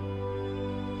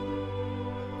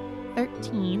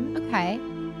 13. Okay.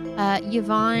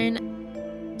 Yvonne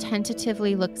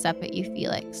tentatively looks up at you,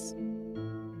 Felix.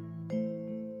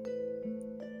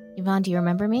 Yvonne, do you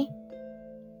remember me?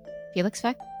 Felix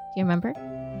Feck, do you remember?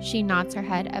 She nods her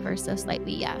head ever so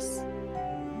slightly, yes.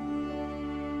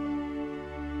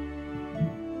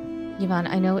 Yvonne,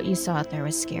 I know what you saw out there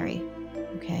was scary,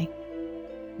 okay?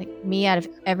 Me out of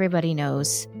everybody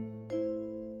knows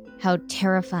how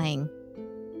terrifying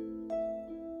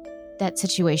that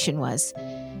situation was.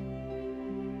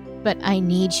 But I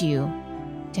need you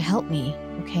to help me,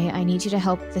 okay? I need you to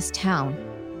help this town.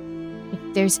 If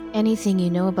there's anything you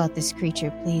know about this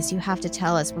creature, please, you have to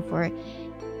tell us before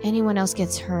anyone else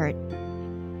gets hurt.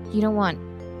 You don't want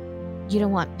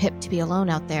Pip to be alone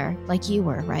out there like you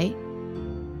were, right?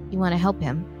 You want to help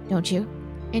him, don't you?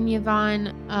 And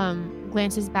Yvonne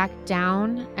glances back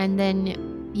down, and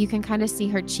then you can kind of see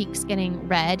her cheeks getting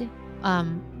red.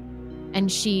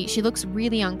 And she looks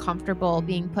really uncomfortable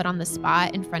being put on the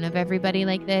spot in front of everybody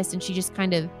like this, and she just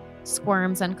kind of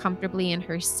squirms uncomfortably in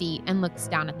her seat and looks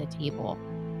down at the table.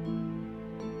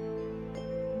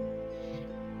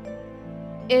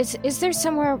 Is there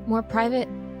somewhere more private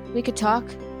we could talk?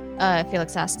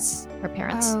 Felix asks her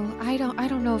parents. Oh, I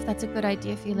don't know if that's a good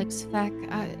idea, Felix Feck.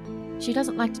 She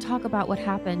doesn't like to talk about what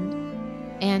happened.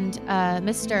 And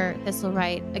Mr.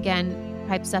 Thistlewright, again,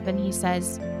 pipes up and he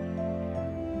says,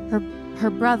 her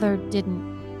brother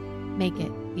didn't make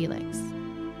it, Felix.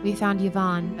 We found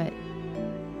Yvonne, but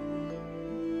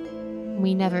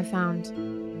we never found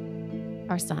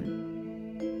our son.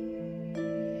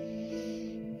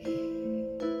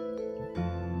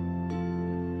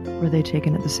 Were they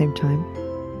taken at the same time?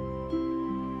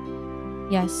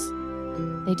 Yes,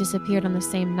 they disappeared on the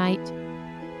same night.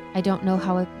 I don't know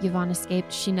how Yvonne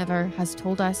escaped. She never has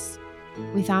told us.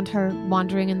 We found her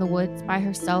wandering in the woods by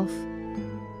herself.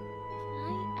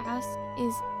 Can I ask,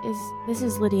 this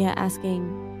is Lydia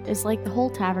asking, is like the whole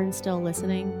tavern still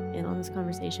listening in on this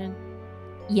conversation?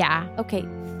 Yeah. Okay,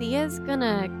 Thea's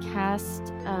gonna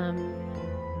cast a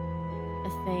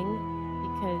thing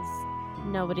because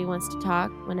nobody wants to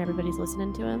talk when everybody's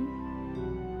listening to him.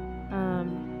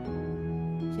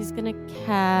 She's gonna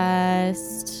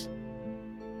cast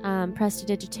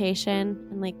prestidigitation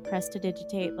and like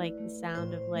prestidigitate like the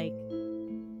sound of like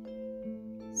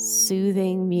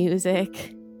soothing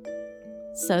music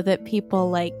so that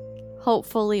people like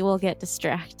hopefully will get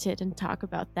distracted and talk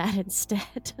about that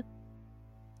instead.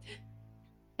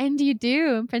 And you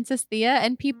do, Princess Thea,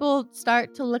 and people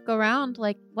start to look around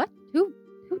like, what? Who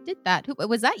did that? Who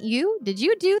was that? You? Did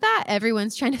you do that?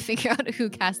 Everyone's trying to figure out who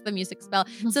cast the music spell.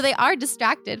 So they are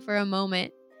distracted for a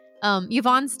moment.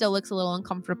 Yvonne still looks a little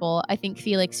uncomfortable. I think,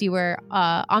 Felix, you were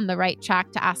on the right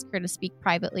track to ask her to speak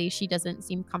privately. She doesn't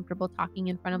seem comfortable talking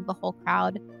in front of the whole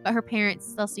crowd, but her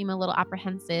parents still seem a little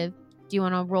apprehensive. Do you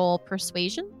want to roll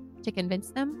persuasion to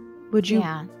convince them? Would you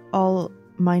all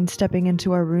mind stepping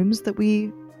into our rooms that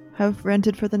we have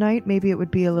rented for the night? Maybe it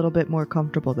would be a little bit more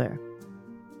comfortable there.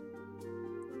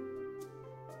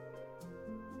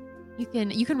 You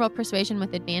can roll persuasion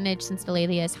with advantage since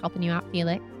Delalia is helping you out,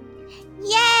 Felix.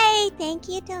 Yay! Thank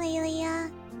you,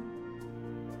 Delalia.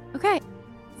 Okay,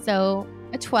 so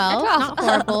a 12. Not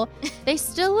horrible. They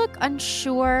still look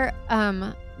unsure,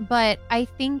 but I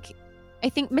think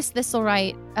Miss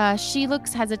Thistlewright, she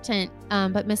looks hesitant,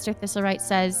 but Mr. Thistlewright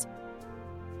says,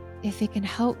 if it can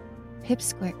help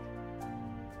Pipsquick,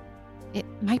 it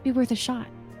might be worth a shot.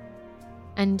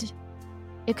 And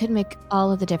it could make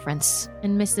all of the difference.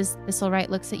 And Mrs. Thistlewright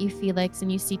looks at you, Felix,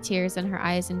 and you see tears in her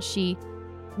eyes, and she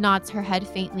nods her head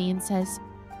faintly and says,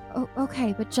 "Oh,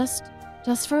 okay, but just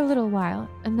for a little while,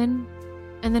 and then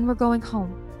we're going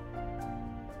home."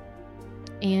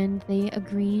 And they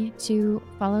agree to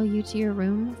follow you to your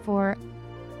room for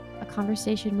a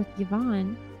conversation with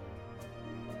Yvonne.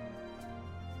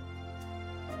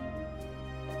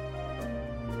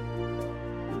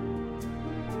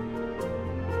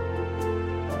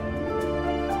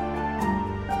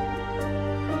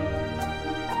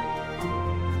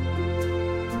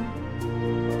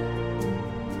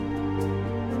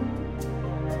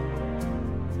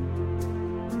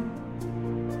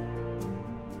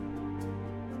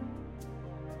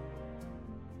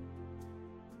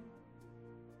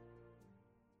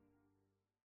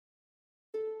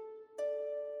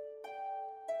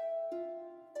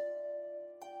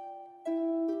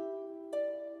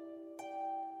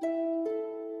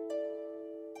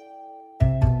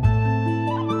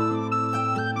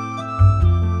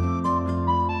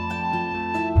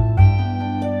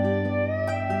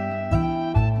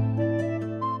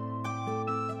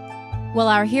 Will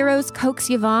our heroes coax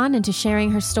Yvonne into sharing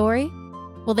her story?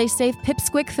 Will they save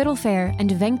Pipsquick Fiddlefair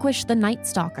and vanquish the Night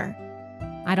Stalker?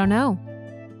 I don't know.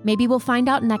 Maybe we'll find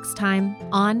out next time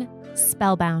on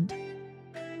Spellbound.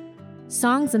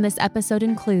 Songs in this episode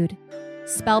include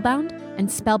Spellbound and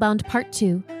Spellbound Part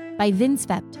 2 by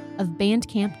Vinsvept of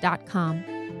Bandcamp.com.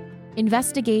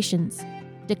 Investigations,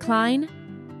 Decline,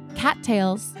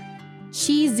 Cattails,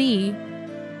 Cheesy,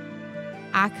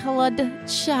 Accolade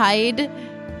Chide,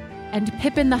 and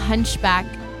Pippin the Hunchback,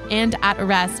 and At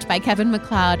Rest by Kevin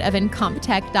MacLeod of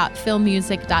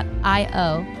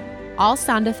Incompetech.filmmusic.io. All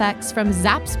sound effects from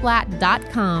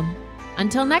Zapsplat.com.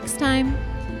 Until next time.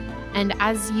 And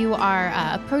as you are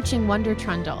approaching Wonder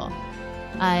Trundle,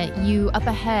 you up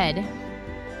ahead,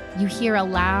 you hear a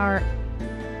loud...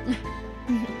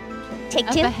 Take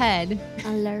up two. Ahead.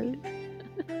 Alert.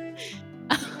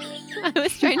 I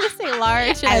was trying to say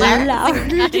large.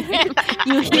 Allard.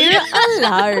 You hear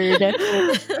Allard.